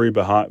 303.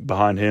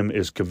 Behind him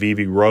is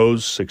Kavivi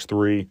Rose,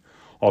 6'3",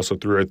 also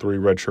 303,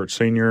 redshirt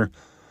senior.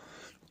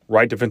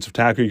 Right defensive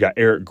tackle, you got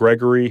Eric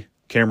Gregory,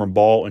 Cameron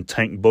Ball, and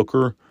Tank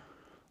Booker.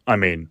 I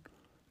mean,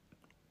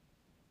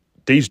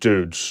 these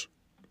dudes,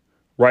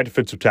 right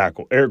defensive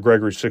tackle, Eric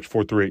Gregory,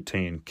 6'4",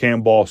 318.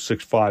 Cam Ball,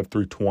 6'5",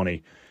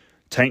 320.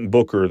 Tank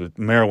Booker, the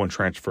Maryland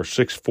transfer,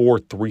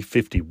 6'4",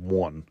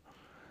 351.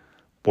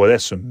 Boy,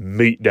 that's some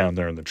meat down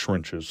there in the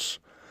trenches.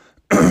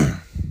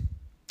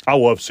 I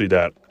love to see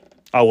that.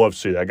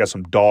 I got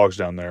some dogs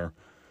down there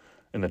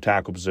in the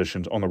tackle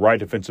positions. On the right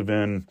defensive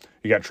end,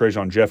 you got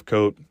Trajan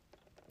Jeffcoat.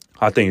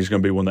 I think he's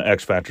going to be one of the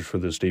X factors for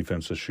this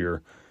defense this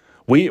year.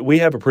 We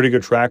have a pretty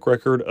good track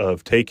record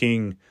of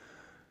taking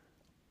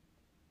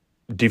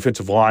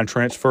defensive line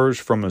transfers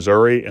from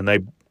Missouri and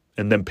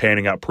them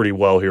panning out pretty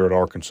well here at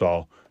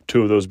Arkansas.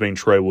 2 of those being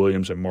Trey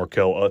Williams and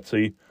Markel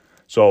Utze.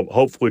 So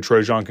hopefully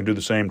Trajan can do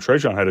the same.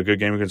 Trajan had a good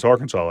game against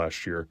Arkansas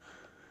last year.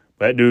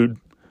 That dude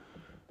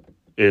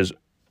is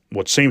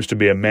what seems to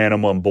be a man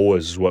among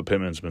boys is what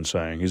Pittman's been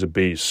saying. He's a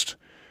beast.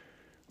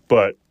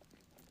 But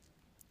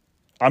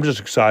I'm just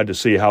excited to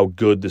see how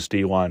good this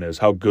D-line is,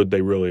 how good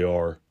they really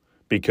are.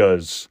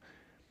 Because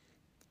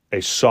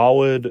a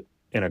solid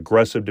and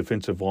aggressive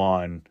defensive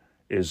line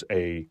is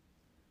a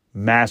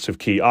massive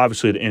key,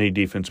 obviously, to any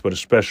defense, but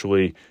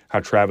especially how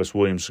Travis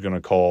Williams is going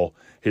to call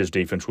his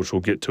defense, which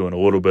we'll get to in a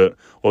little bit.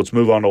 Well, let's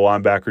move on to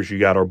linebackers. You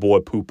got our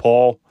boy Pooh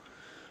Paul,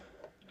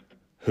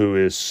 who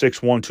is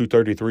 6'1",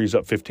 233, is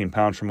up 15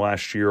 pounds from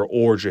last year,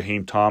 or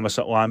Jaheim Thomas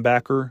at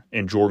linebacker,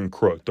 and Jordan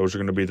Crook. Those are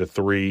going to be the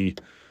three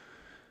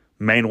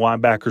main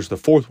linebackers. The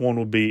fourth one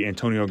will be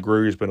Antonio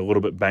Greer. He's been a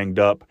little bit banged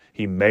up.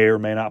 He may or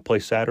may not play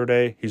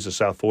Saturday. He's a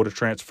South Florida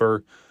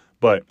transfer.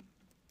 But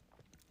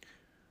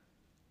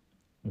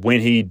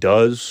when he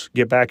does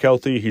get back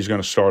healthy, he's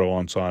going to start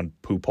alongside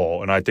Pooh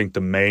Paul. And I think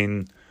the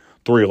main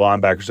three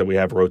linebackers that we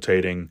have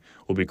rotating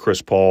will be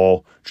Chris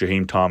Paul,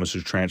 Jaheim Thomas,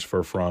 who's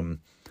transfer from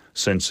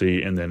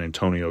Cincy, and then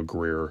Antonio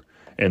Greer.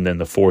 And then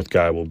the fourth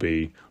guy will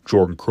be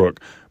Jordan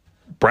Crook.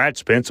 Brad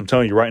Spence, I'm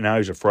telling you right now,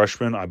 he's a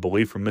freshman, I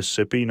believe, from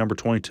Mississippi, number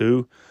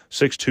 22,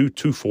 6'2",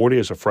 240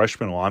 as a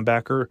freshman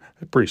linebacker.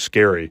 That's pretty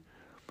scary.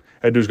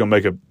 That dude's going to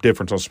make a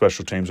difference on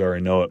special teams. I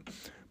already know it.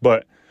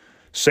 But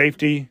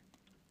safety,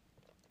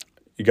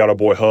 you got our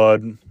boy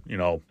Hud. You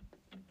know,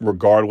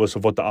 regardless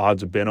of what the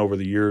odds have been over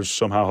the years,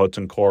 somehow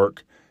Hudson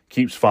Clark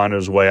keeps finding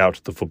his way out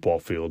to the football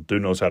field.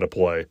 Dude knows how to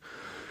play.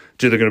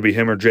 It's either going to be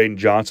him or Jaden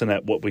Johnson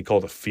at what we call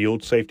the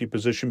field safety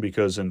position,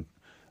 because in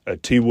a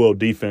T-Will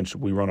defense,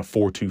 we run a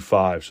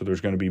 4-2-5, so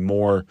there's going to be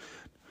more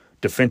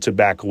defensive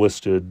back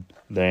listed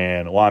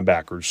than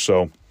linebackers.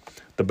 So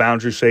the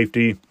boundary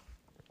safety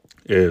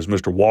is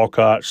Mr.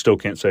 Walcott. Still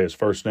can't say his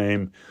first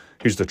name.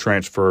 He's the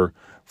transfer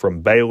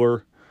from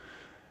Baylor.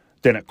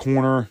 Then at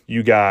corner,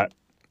 you got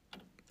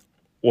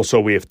 – well,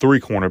 so we have three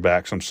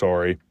cornerbacks, I'm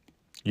sorry.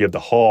 You have the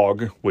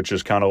Hog, which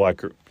is kind of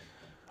like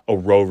a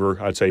rover.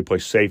 I'd say he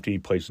plays safety, he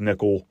plays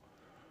nickel.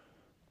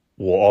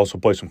 We'll also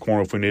play some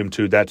corner if we need him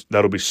to.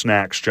 That'll be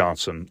Snacks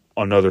Johnson,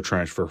 another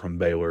transfer from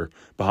Baylor.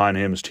 Behind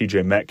him is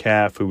T.J.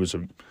 Metcalf, who is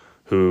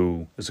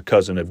a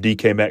cousin of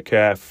D.K.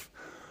 Metcalf,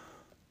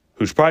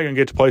 who's probably going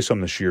to get to play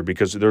some this year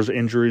because there's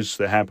injuries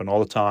that happen all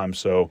the time.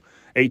 So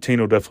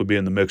 18 will definitely be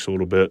in the mix a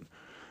little bit.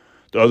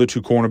 The other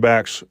two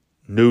cornerbacks,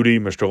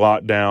 Nudie, Mr.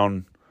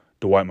 Lockdown,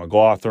 Dwight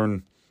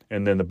McLaughlin,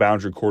 and then the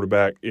boundary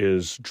quarterback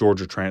is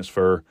Georgia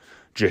transfer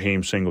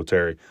Jaheim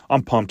Singletary.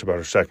 I'm pumped about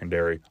our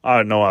secondary.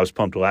 I know I was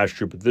pumped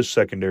last year, but this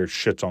secondary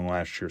shits on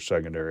last year's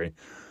secondary.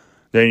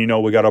 Then, you know,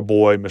 we got our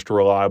boy, Mr.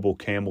 Reliable,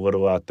 Cam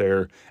Little out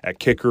there. At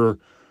kicker,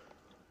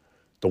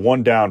 the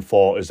one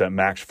downfall is that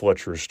Max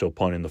Fletcher is still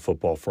punting the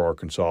football for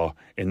Arkansas,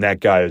 and that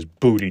guy is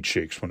booty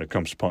cheeks when it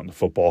comes to punting the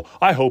football.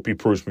 I hope he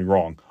proves me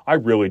wrong. I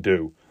really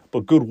do.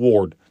 But good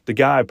Lord, the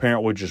guy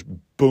apparently just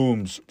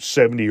booms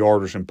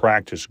 70-yarders in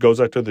practice,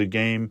 goes out to the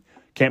game,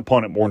 can't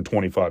punt it more than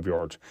 25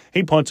 yards.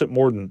 He punts it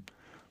more than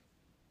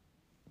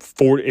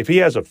 40. If he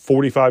has a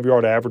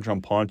 45-yard average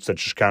on punts,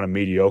 that's just kind of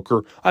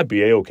mediocre. I'd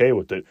be A-okay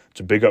with it. It's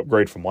a big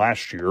upgrade from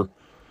last year.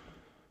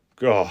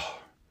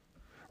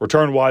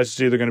 Return-wise,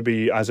 it's either going to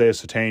be Isaiah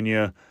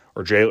Satania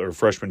or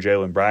freshman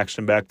Jalen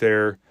Braxton back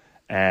there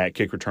at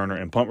kick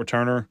returner and punt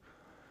returner.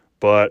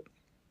 But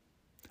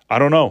I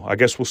don't know. I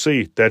guess we'll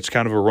see. That's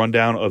kind of a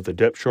rundown of the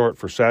depth chart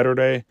for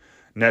Saturday.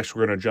 Next,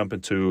 we're going to jump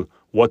into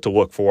what to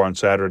look for on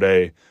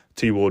Saturday,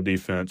 T-Will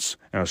defense,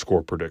 and a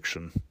score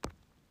prediction.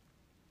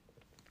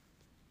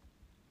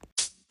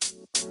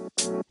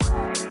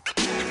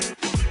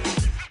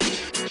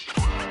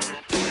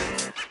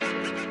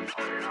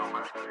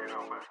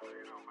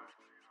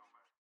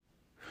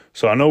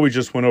 So I know we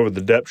just went over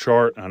the depth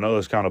chart. I know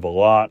that's kind of a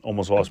lot.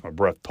 Almost lost my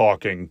breath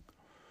talking.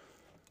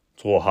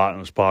 It's a little hot in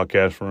this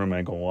podcast room, I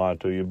ain't going to lie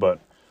to you. But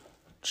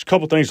just a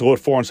couple things to look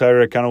for on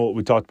Saturday, kind of what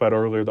we talked about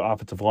earlier, the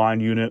offensive line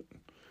unit.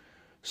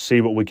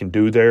 See what we can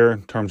do there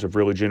in terms of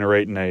really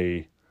generating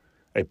a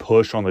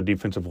push on the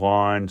defensive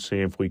line. See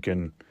if we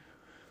can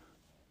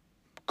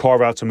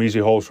carve out some easy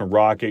holes from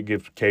Rocket,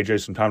 give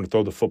KJ some time to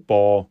throw the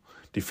football.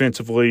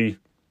 Defensively,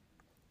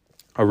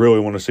 I really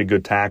want to see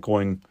good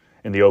tackling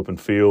in the open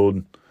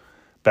field.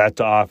 Back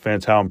to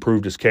offense, how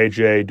improved is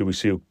KJ? Do we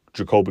see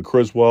Jacoby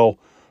Criswell?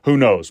 Who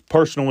knows?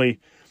 Personally,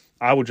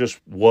 I would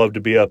just love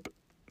to be up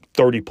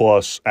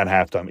 30-plus at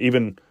halftime,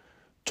 even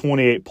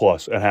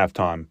 28-plus at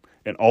halftime,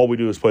 and all we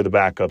do is play the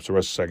backups the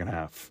rest of the second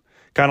half.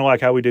 Kind of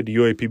like how we did to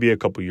UAPB a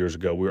couple years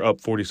ago. We were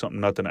up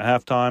 40-something at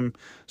halftime,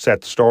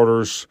 sat the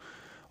starters,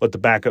 let the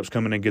backups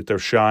come in and get their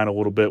shine a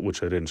little bit,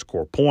 which they didn't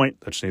score a point.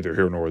 That's neither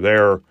here nor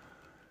there.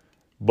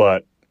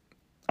 But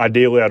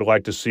ideally, I'd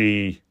like to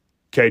see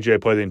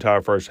KJ play the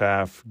entire first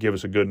half, give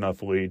us a good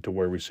enough lead to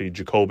where we see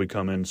Jacoby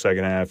come in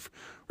second half,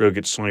 really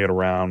get slinging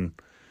around,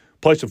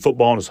 play some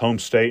football in his home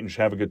state and just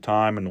have a good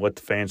time and let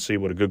the fans see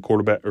what a good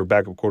quarterback or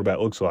backup quarterback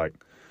looks like.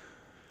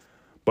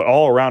 But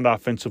all around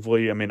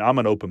offensively, I mean, I'm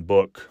an open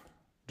book.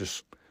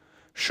 Just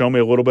show me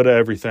a little bit of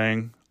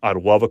everything. I'd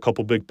love a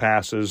couple big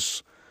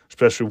passes,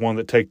 especially one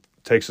that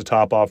takes the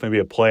top off, maybe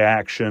a play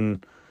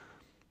action,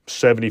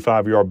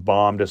 75-yard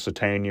bomb to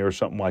Satania or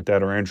something like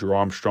that, or Andrew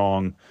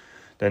Armstrong.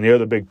 Then the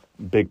other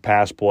big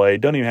pass play,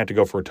 doesn't even have to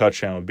go for a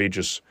touchdown. It would be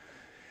just,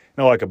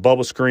 like a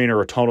bubble screen or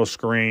a tunnel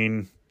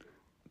screen,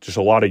 just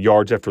a lot of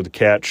yards after the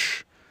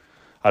catch.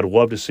 I'd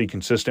love to see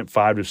consistent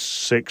 5 to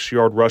 6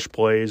 yard rush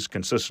plays,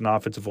 consistent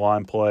offensive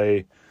line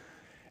play.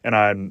 And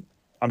I'm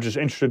just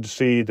interested to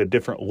see the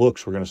different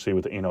looks we're going to see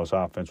with the Enos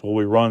offense. Will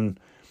we run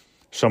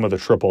some of the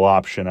triple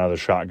option out of the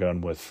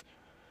shotgun with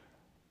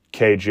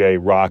KJ,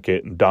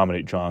 Rocket, and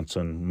Dominic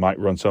Johnson? Might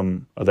run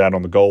some of that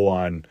on the goal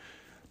line.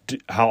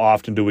 How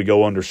often do we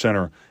go under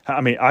center? I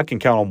mean, I can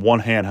count on one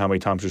hand how many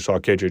times we saw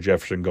KJ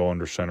Jefferson go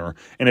under center.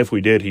 And if we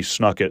did, he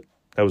snuck it.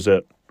 That was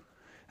it.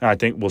 And I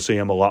think we'll see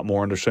him a lot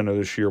more under center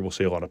this year. We'll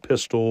see a lot of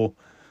pistol,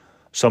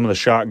 some of the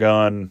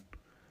shotgun,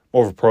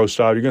 more of a pro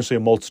style. You're going to see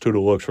a multitude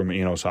of looks from the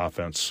Enos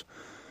offense.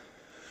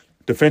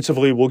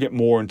 Defensively, we'll get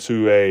more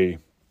into a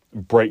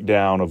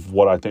breakdown of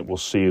what I think we'll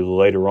see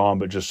later on,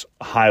 but just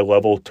high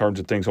level terms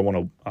of things I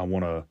want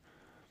to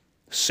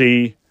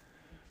see.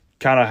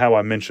 Kind of how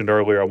I mentioned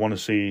earlier, I want to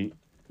see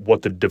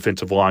what the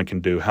defensive line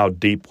can do, how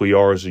deep we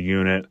are as a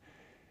unit,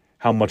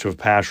 how much of a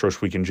pass rush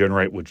we can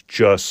generate with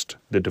just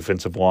the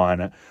defensive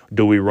line.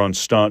 Do we run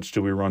stunts?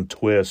 Do we run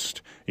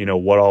twist?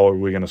 What all are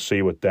we going to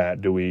see with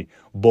that? Do we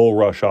bull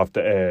rush off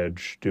the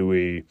edge? Do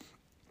we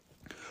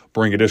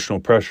bring additional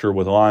pressure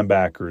with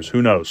linebackers?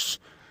 Who knows?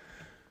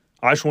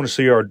 I just want to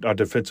see our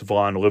defensive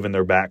line live in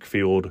their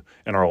backfield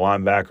and our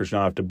linebackers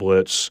not have to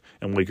blitz,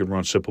 and we can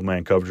run simple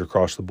man coverage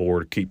across the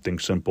board, keep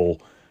things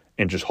simple,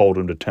 and just hold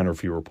them to 10 or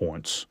fewer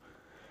points.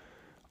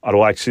 I'd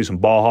like to see some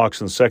ball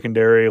hawks in the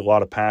secondary, a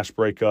lot of pass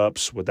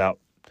breakups without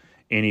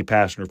any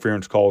pass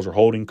interference calls or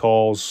holding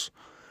calls.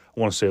 I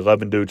want to see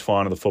 11 dudes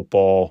flying to the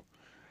football.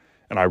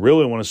 And I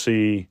really want to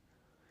see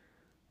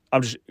 –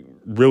 I'm just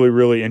really,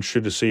 really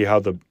interested to see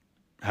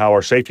how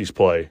our safeties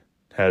play.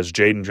 Has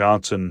Jaden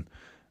Johnson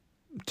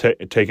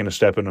taken a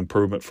step in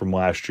improvement from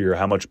last year?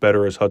 How much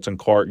better has Hudson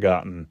Clark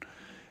gotten?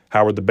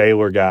 How are the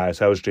Baylor guys?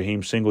 How is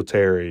Jaheim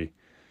Singletary?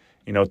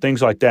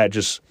 Things like that.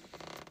 Just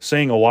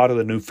seeing a lot of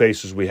the new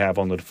faces we have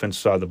on the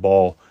defensive side of the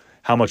ball,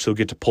 how much they'll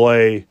get to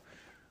play,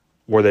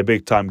 were they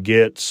big-time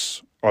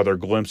gets, are there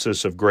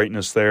glimpses of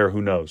greatness there?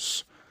 Who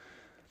knows?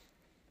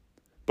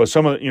 But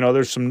some of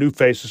there's some new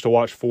faces to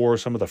watch for.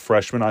 Some of the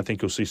freshmen I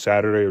think you'll see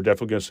Saturday are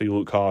definitely going to see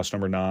Luke Haas,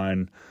 number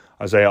 9,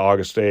 Isaiah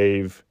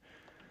Augustave,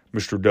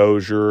 Mr.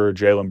 Dozier,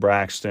 Jalen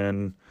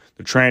Braxton.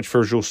 The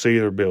transfers you'll see,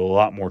 there'll be a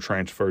lot more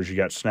transfers. You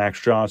got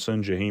Snacks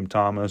Johnson, Jaheim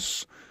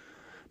Thomas,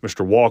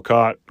 Mr.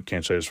 Walcott,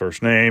 can't say his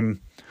first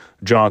name,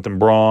 Jonathan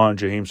Braun,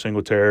 Jaheim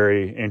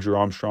Singletary, Andrew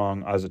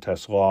Armstrong, Isaac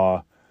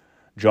Tesla,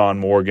 John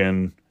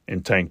Morgan,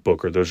 and Tank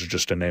Booker. Those are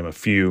just to name a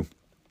few.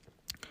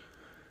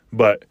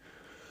 But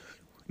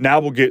now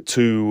we'll get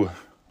to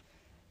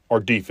our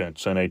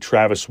defense and a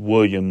Travis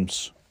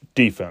Williams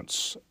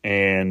defense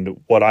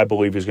and what I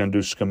believe he's going to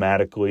do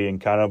schematically and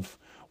kind of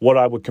what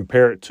I would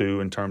compare it to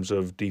in terms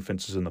of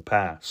defenses in the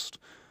past.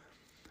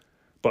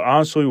 But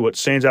honestly, what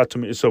stands out to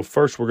me – so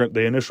first,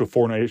 the initial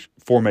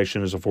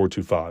formation is a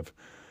 4-2-5.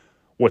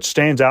 What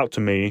stands out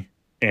to me,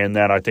 and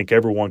that I think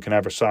everyone can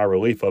have a sigh of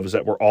relief of, is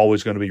that we're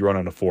always going to be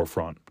running a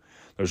 4-front.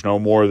 There's no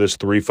more of this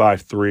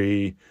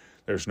 3-5-3.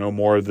 There's no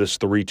more of this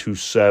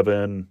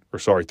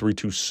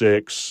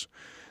 3-2-6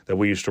 that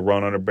we used to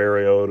run under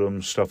Barry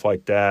Odom, stuff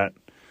like that.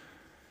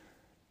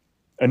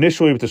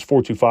 Initially, with this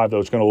 4-2-5, though,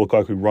 it's going to look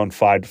like we run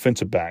 5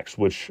 defensive backs,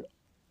 which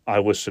I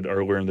listed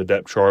earlier in the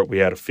depth chart. We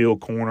had a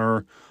field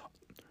corner,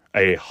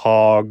 a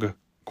hog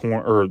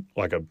corner, or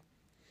like a,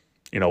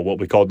 what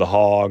we called the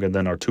hog, and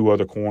then our 2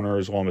 other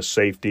corners along with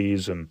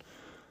safeties.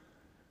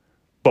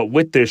 But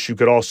with this, you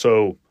could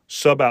also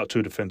sub out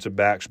 2 defensive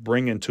backs,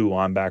 bring in 2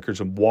 linebackers,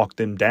 and walk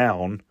them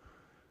down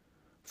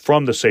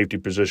from the safety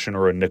position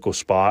or a nickel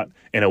spot.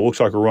 And it looks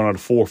like we're running a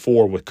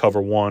 4-4 with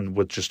cover 1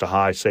 with just a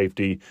high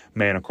safety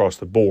man across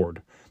the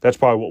board. That's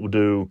probably what we'll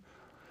do.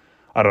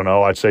 I don't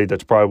know. I'd say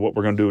that's probably what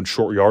we're going to do in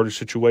short yardage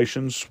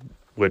situations,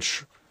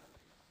 which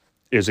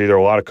is either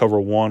a lot of cover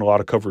 1, a lot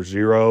of cover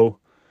 0,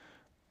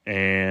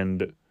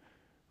 and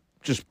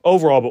just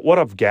overall. But what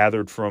I've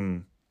gathered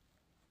from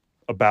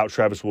about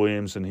Travis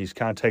Williams, and he's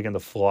kind of taken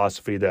the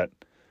philosophy that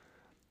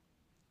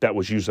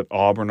was used at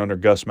Auburn under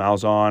Gus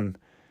Malzahn.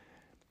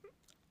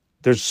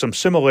 There's some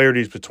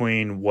similarities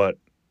between what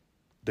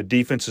the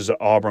defenses at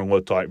Auburn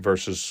looked like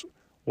versus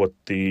what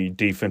the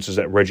defenses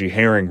that Reggie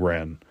Herring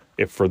ran.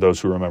 If for those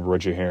who remember,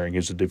 Reggie Herring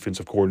is the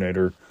defensive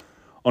coordinator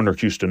under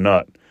Houston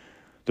Nutt.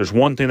 There's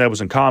one thing that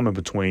was in common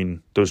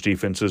between those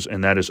defenses,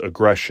 and that is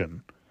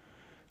aggression.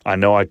 I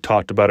know I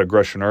talked about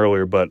aggression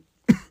earlier, but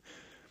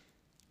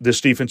this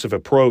defensive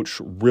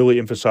approach really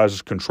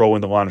emphasizes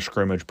controlling the line of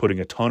scrimmage, putting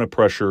a ton of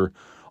pressure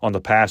on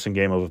the passing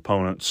game of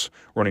opponents,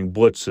 running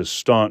blitzes,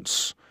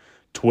 stunts,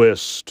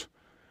 twist,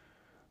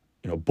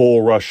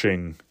 bull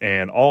rushing,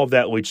 and all of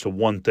that leads to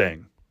one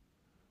thing,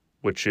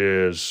 which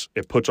is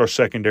it puts our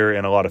secondary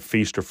in a lot of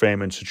feast or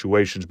famine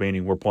situations,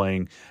 meaning we're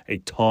playing a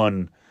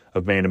ton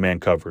of man-to-man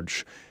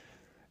coverage.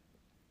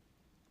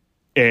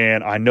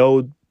 And I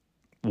know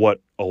what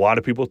a lot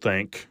of people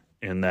think,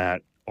 in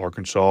that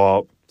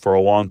Arkansas, for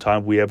a long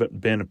time, we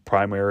haven't been a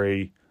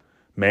primary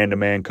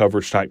man-to-man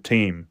coverage type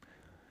team.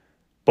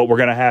 But we're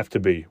going to have to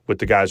be with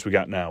the guys we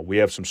got now. We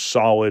have some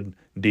solid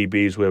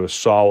DBs. We have a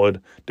solid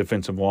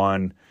defensive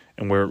line.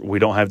 and we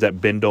don't have that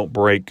bend don't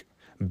break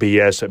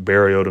BS that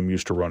Barry Odom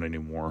used to run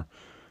anymore.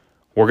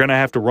 We're going to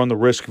have to run the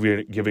risk of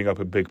giving up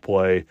a big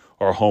play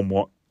or a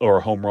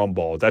home run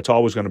ball. That's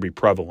always going to be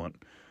prevalent.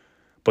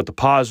 But the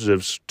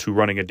positives to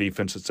running a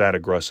defense that's that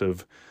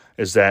aggressive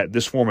is that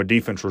this form of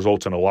defense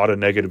results in a lot of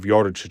negative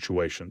yardage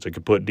situations. It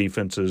could put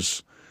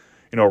defenses,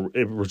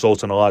 it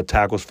results in a lot of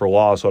tackles for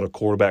loss, a lot of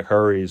quarterback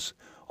hurries,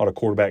 a lot of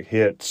quarterback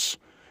hits,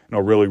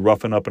 really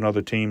roughing up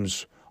another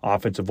team's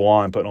offensive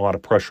line, putting a lot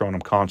of pressure on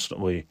them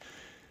constantly.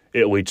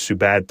 It leads to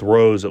bad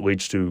throws. It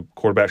leads to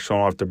quarterbacks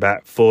throwing off their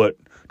back foot,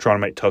 trying to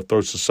make tough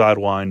throws to the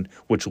sideline,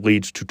 which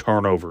leads to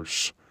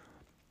turnovers.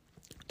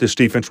 This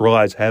defense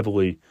relies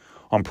heavily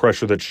on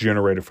pressure that's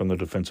generated from the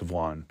defensive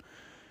line.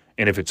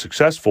 And if it's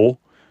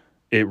successful,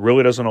 it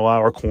really doesn't allow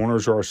our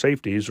corners or our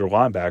safeties or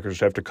linebackers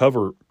to have to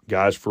cover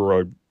guys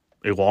for an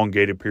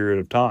elongated period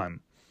of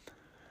time.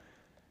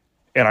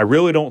 And I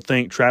really don't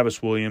think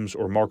Travis Williams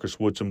or Marcus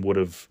Woodson would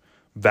have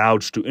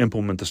vouched to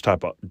implement this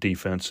type of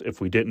defense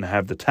if we didn't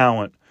have the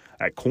talent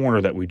at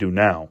corner that we do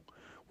now,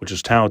 which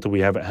is talent that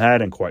we haven't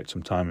had in quite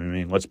some time. I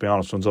mean, let's be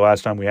honest, when's the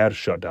last time we had a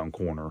shutdown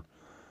corner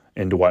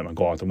in Dwight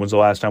McGlothern? When's the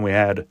last time we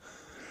had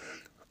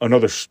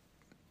another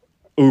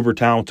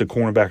uber-talented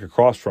cornerback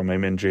across from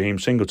him in Jaheim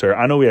Singletary?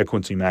 I know we had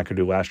Quincy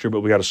McAdoo last year,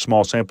 but we got a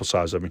small sample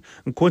size of him.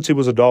 And Quincy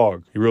was a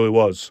dog. He really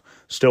was.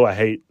 Still, I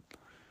hate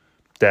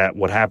that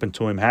what happened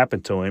to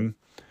him,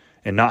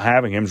 and not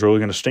having him is really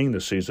going to sting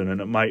this season, and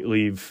it might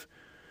leave,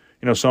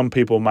 some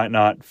people might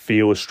not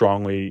feel as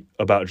strongly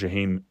about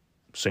Jaheim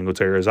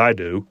Singletary as I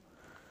do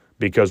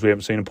because we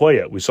haven't seen him play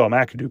yet. We saw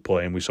McAdoo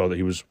play, and we saw that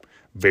he was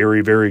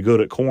very, very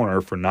good at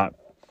corner for not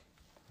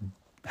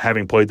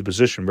having played the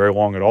position very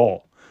long at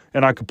all.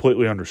 And I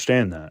completely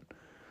understand that.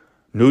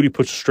 Nudie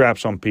puts the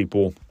straps on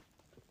people,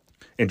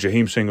 and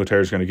Jaheim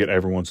Singletary is going to get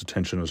everyone's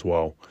attention as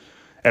well.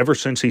 Ever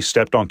since he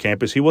stepped on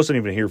campus, he wasn't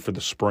even here for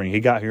the spring. He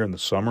got here in the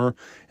summer,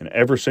 and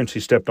ever since he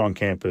stepped on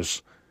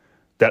campus,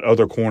 that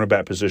other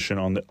cornerback position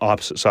on the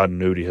opposite side of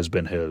Nudie has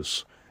been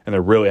his, and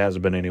there really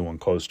hasn't been anyone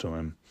close to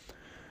him.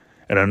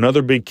 And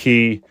another big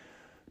key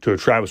to a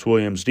Travis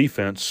Williams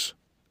defense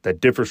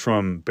that differs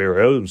from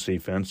Barry Odom's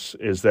defense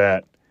is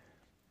that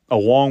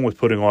along with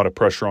putting a lot of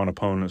pressure on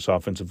opponents'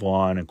 offensive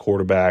line and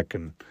quarterback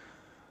and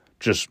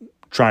just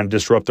trying to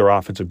disrupt their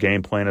offensive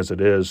game plan as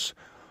it is,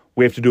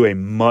 we have to do a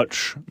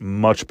much,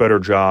 much better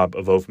job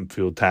of open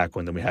field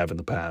tackling than we have in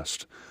the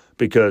past.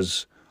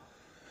 Because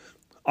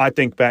I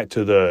think back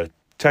to the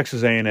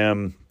Texas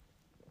A&M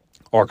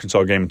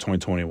Arkansas game in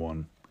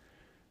 2021.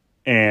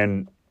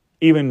 And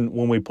even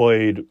when we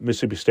played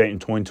Mississippi State in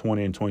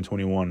 2020 and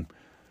 2021,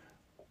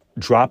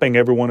 dropping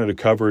everyone into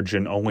coverage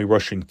and only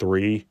rushing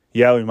 3,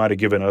 yeah, we might have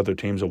given other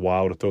teams a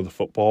while to throw the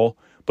football,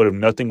 but if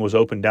nothing was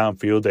open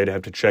downfield, they'd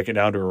have to check it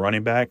down to a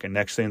running back, and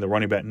next thing the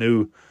running back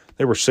knew,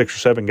 there were 6 or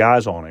 7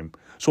 guys on him.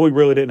 So we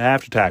really didn't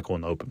have to tackle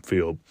in the open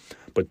field.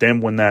 But then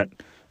when that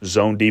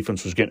zone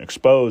defense was getting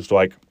exposed,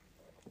 like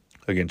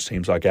against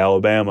teams like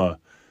Alabama,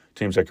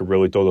 teams that could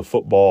really throw the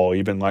football,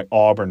 even like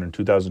Auburn in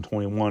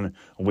 2021,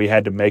 we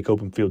had to make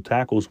open field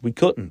tackles, we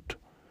couldn't.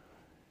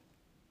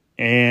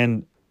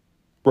 And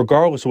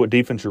regardless of what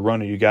defense you're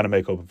running, you got to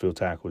make open field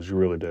tackles. You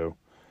really do.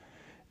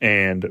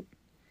 And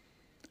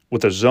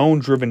with a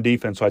zone-driven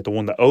defense like the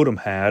one that Odom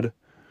had,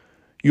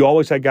 you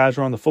always had guys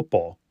around the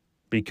football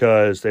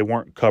because they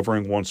weren't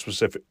covering one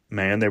specific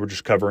man. They were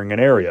just covering an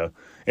area.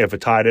 If a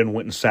tight end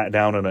went and sat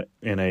down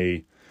in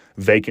a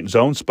vacant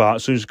zone spot,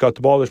 as soon as you cut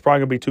the ball, there's probably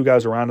going to be 2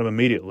 guys around him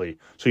immediately.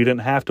 So you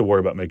didn't have to worry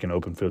about making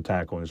open field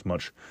tackling as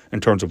much in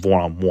terms of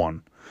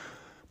one-on-one.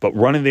 But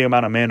running the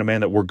amount of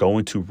man-to-man that we're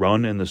going to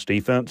run in this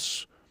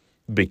defense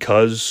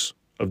because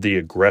of the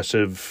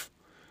aggressive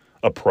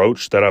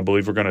approach that I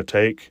believe we're going to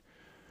take,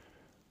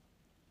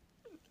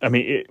 I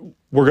mean,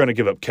 we're going to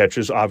give up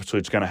catches. Obviously,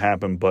 it's going to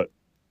happen, but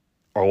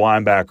our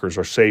linebackers,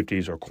 our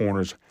safeties, our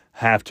corners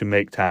have to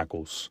make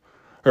tackles,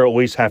 or at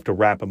least have to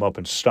wrap them up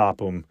and stop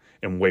them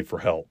and wait for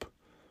help.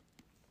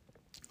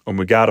 And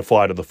we got to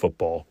fly to the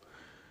football.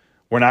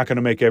 We're not going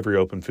to make every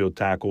open field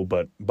tackle,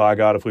 but by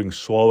God, if we can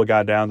slow a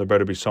guy down, there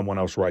better be someone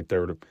else right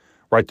there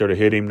to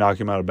hit him, knock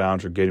him out of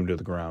bounds, or get him to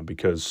the ground,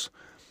 because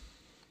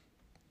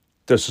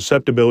the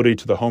susceptibility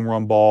to the home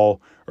run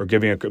ball or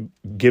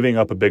giving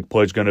up a big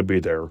play is going to be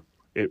there.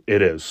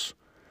 It is.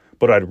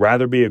 But I'd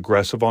rather be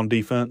aggressive on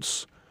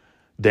defense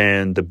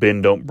than the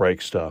bend don't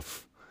break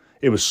stuff.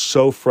 It was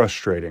so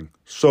frustrating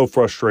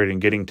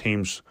getting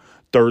teams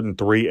 3rd and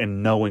 3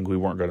 and knowing we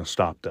weren't going to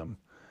stop them.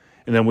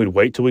 And then we'd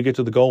wait till we get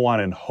to the goal line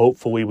and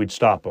hopefully we'd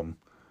stop them.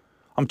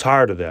 I'm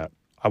tired of that.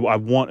 I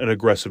want an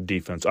aggressive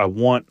defense. I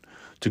want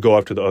to go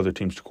after the other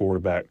team's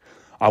quarterback.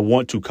 I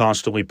want to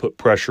constantly put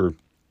pressure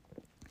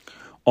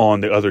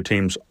on the other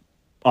team's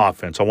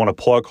offense. I want to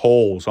plug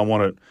holes. I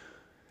want to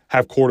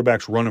have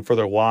quarterbacks running for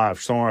their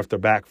lives, throwing off their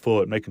back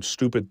foot, making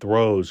stupid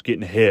throws,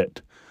 getting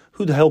hit.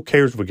 Who the hell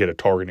cares if we get a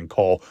targeting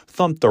call?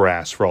 Thump their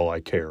ass for all I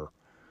care.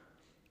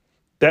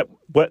 That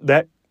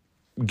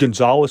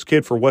Gonzalez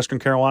kid for Western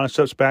Carolina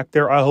steps back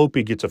there, I hope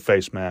he gets a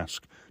face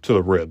mask to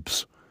the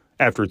ribs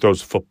after he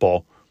throws the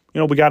football.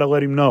 We got to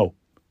let him know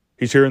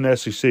He's here in the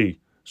SEC.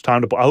 It's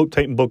time to – I hope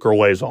Peyton Booker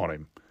lays on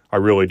him. I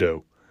really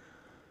do.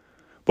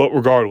 But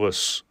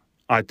regardless,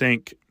 I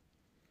think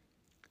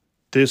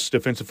this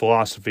defensive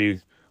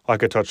philosophy,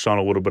 like I touched on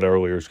a little bit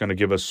earlier, is going to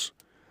give us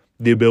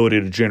the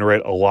ability to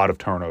generate a lot of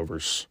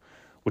turnovers,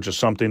 which is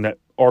something that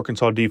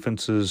Arkansas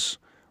defenses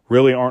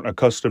really aren't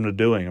accustomed to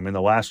doing. I mean,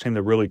 the last team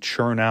to really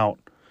churn out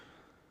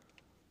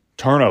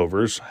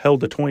turnovers, held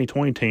the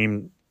 2020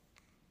 team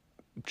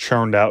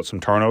churned out some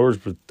turnovers,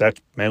 but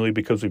that's mainly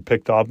because we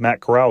picked off Matt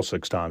Corral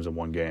 6 times in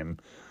one game.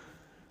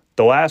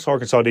 The last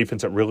Arkansas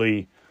defense that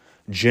really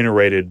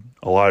generated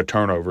a lot of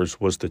turnovers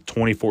was the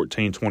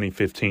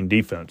 2014-2015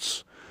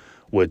 defense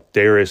with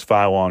Darius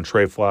Philon,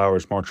 Trey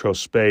Flowers, Martrell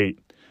Spate.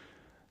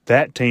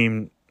 That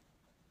team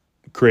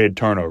created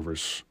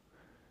turnovers.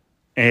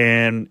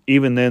 And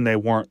even then, they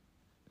weren't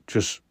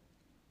just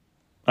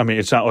 – I mean,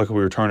 it's not like we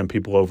were turning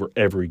people over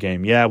every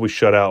game. Yeah, we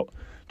shut out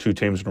 2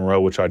 teams in a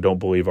row, which I don't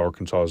believe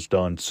Arkansas has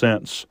done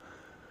since.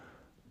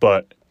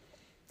 But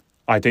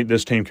I think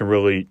this team can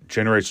really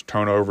generate some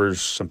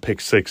turnovers, some pick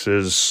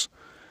sixes,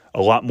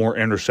 a lot more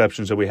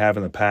interceptions than we have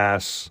in the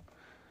past,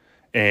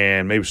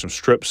 and maybe some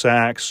strip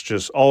sacks.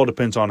 Just all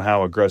depends on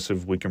how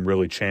aggressive we can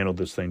really channel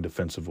this thing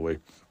defensively.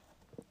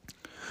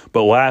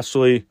 But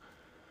lastly,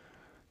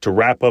 to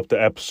wrap up the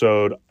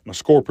episode, my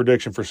score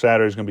prediction for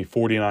Saturday is going to be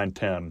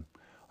 49-10.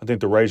 I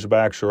think the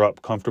Razorbacks are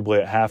up comfortably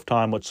at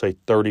halftime, let's say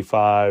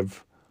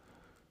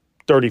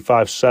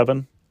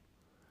 35-7.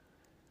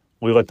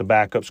 We let the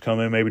backups come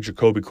in. Maybe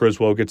Jacoby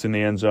Criswell gets in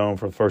the end zone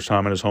for the first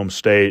time in his home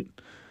state.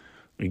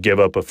 We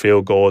give up a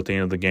field goal at the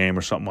end of the game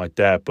or something like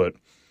that. But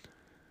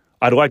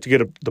I'd like to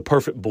get the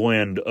perfect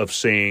blend of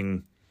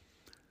seeing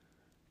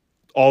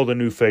all the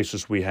new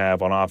faces we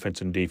have on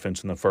offense and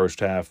defense in the first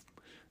half,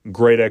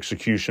 great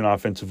execution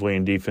offensively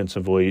and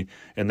defensively,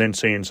 and then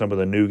seeing some of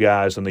the new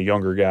guys and the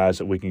younger guys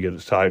that we can get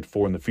excited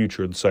for in the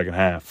future in the second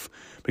half.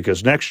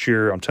 Because next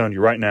year, I'm telling you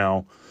right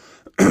now,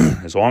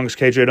 as long as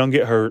KJ doesn't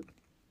get hurt,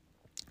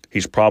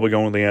 he's probably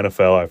going to the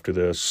NFL after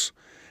this,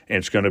 and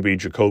it's going to be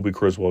Jacoby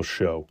Criswell's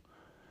show.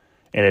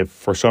 And if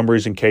for some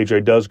reason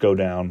KJ does go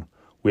down,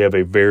 we have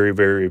a very,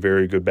 very,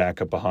 very good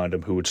backup behind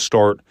him who would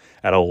start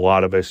at a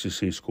lot of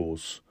SEC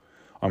schools.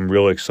 I'm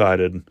really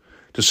excited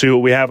to see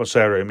what we have on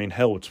Saturday. I mean,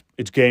 hell,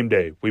 it's game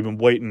day. We've been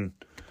waiting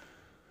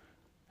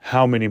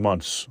how many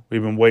months?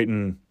 We've been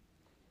waiting,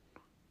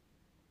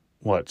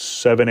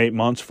 7-8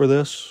 months for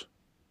this?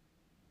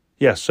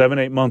 Yeah,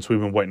 7-8 months we've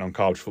been waiting on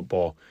college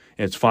football,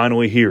 and it's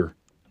finally here.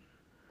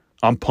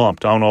 I'm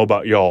pumped. I don't know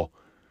about y'all.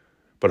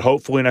 But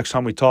hopefully next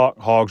time we talk,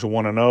 Hogs are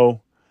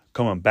 1-0,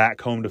 coming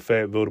back home to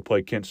Fayetteville to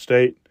play Kent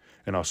State,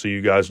 and I'll see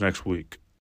you guys next week.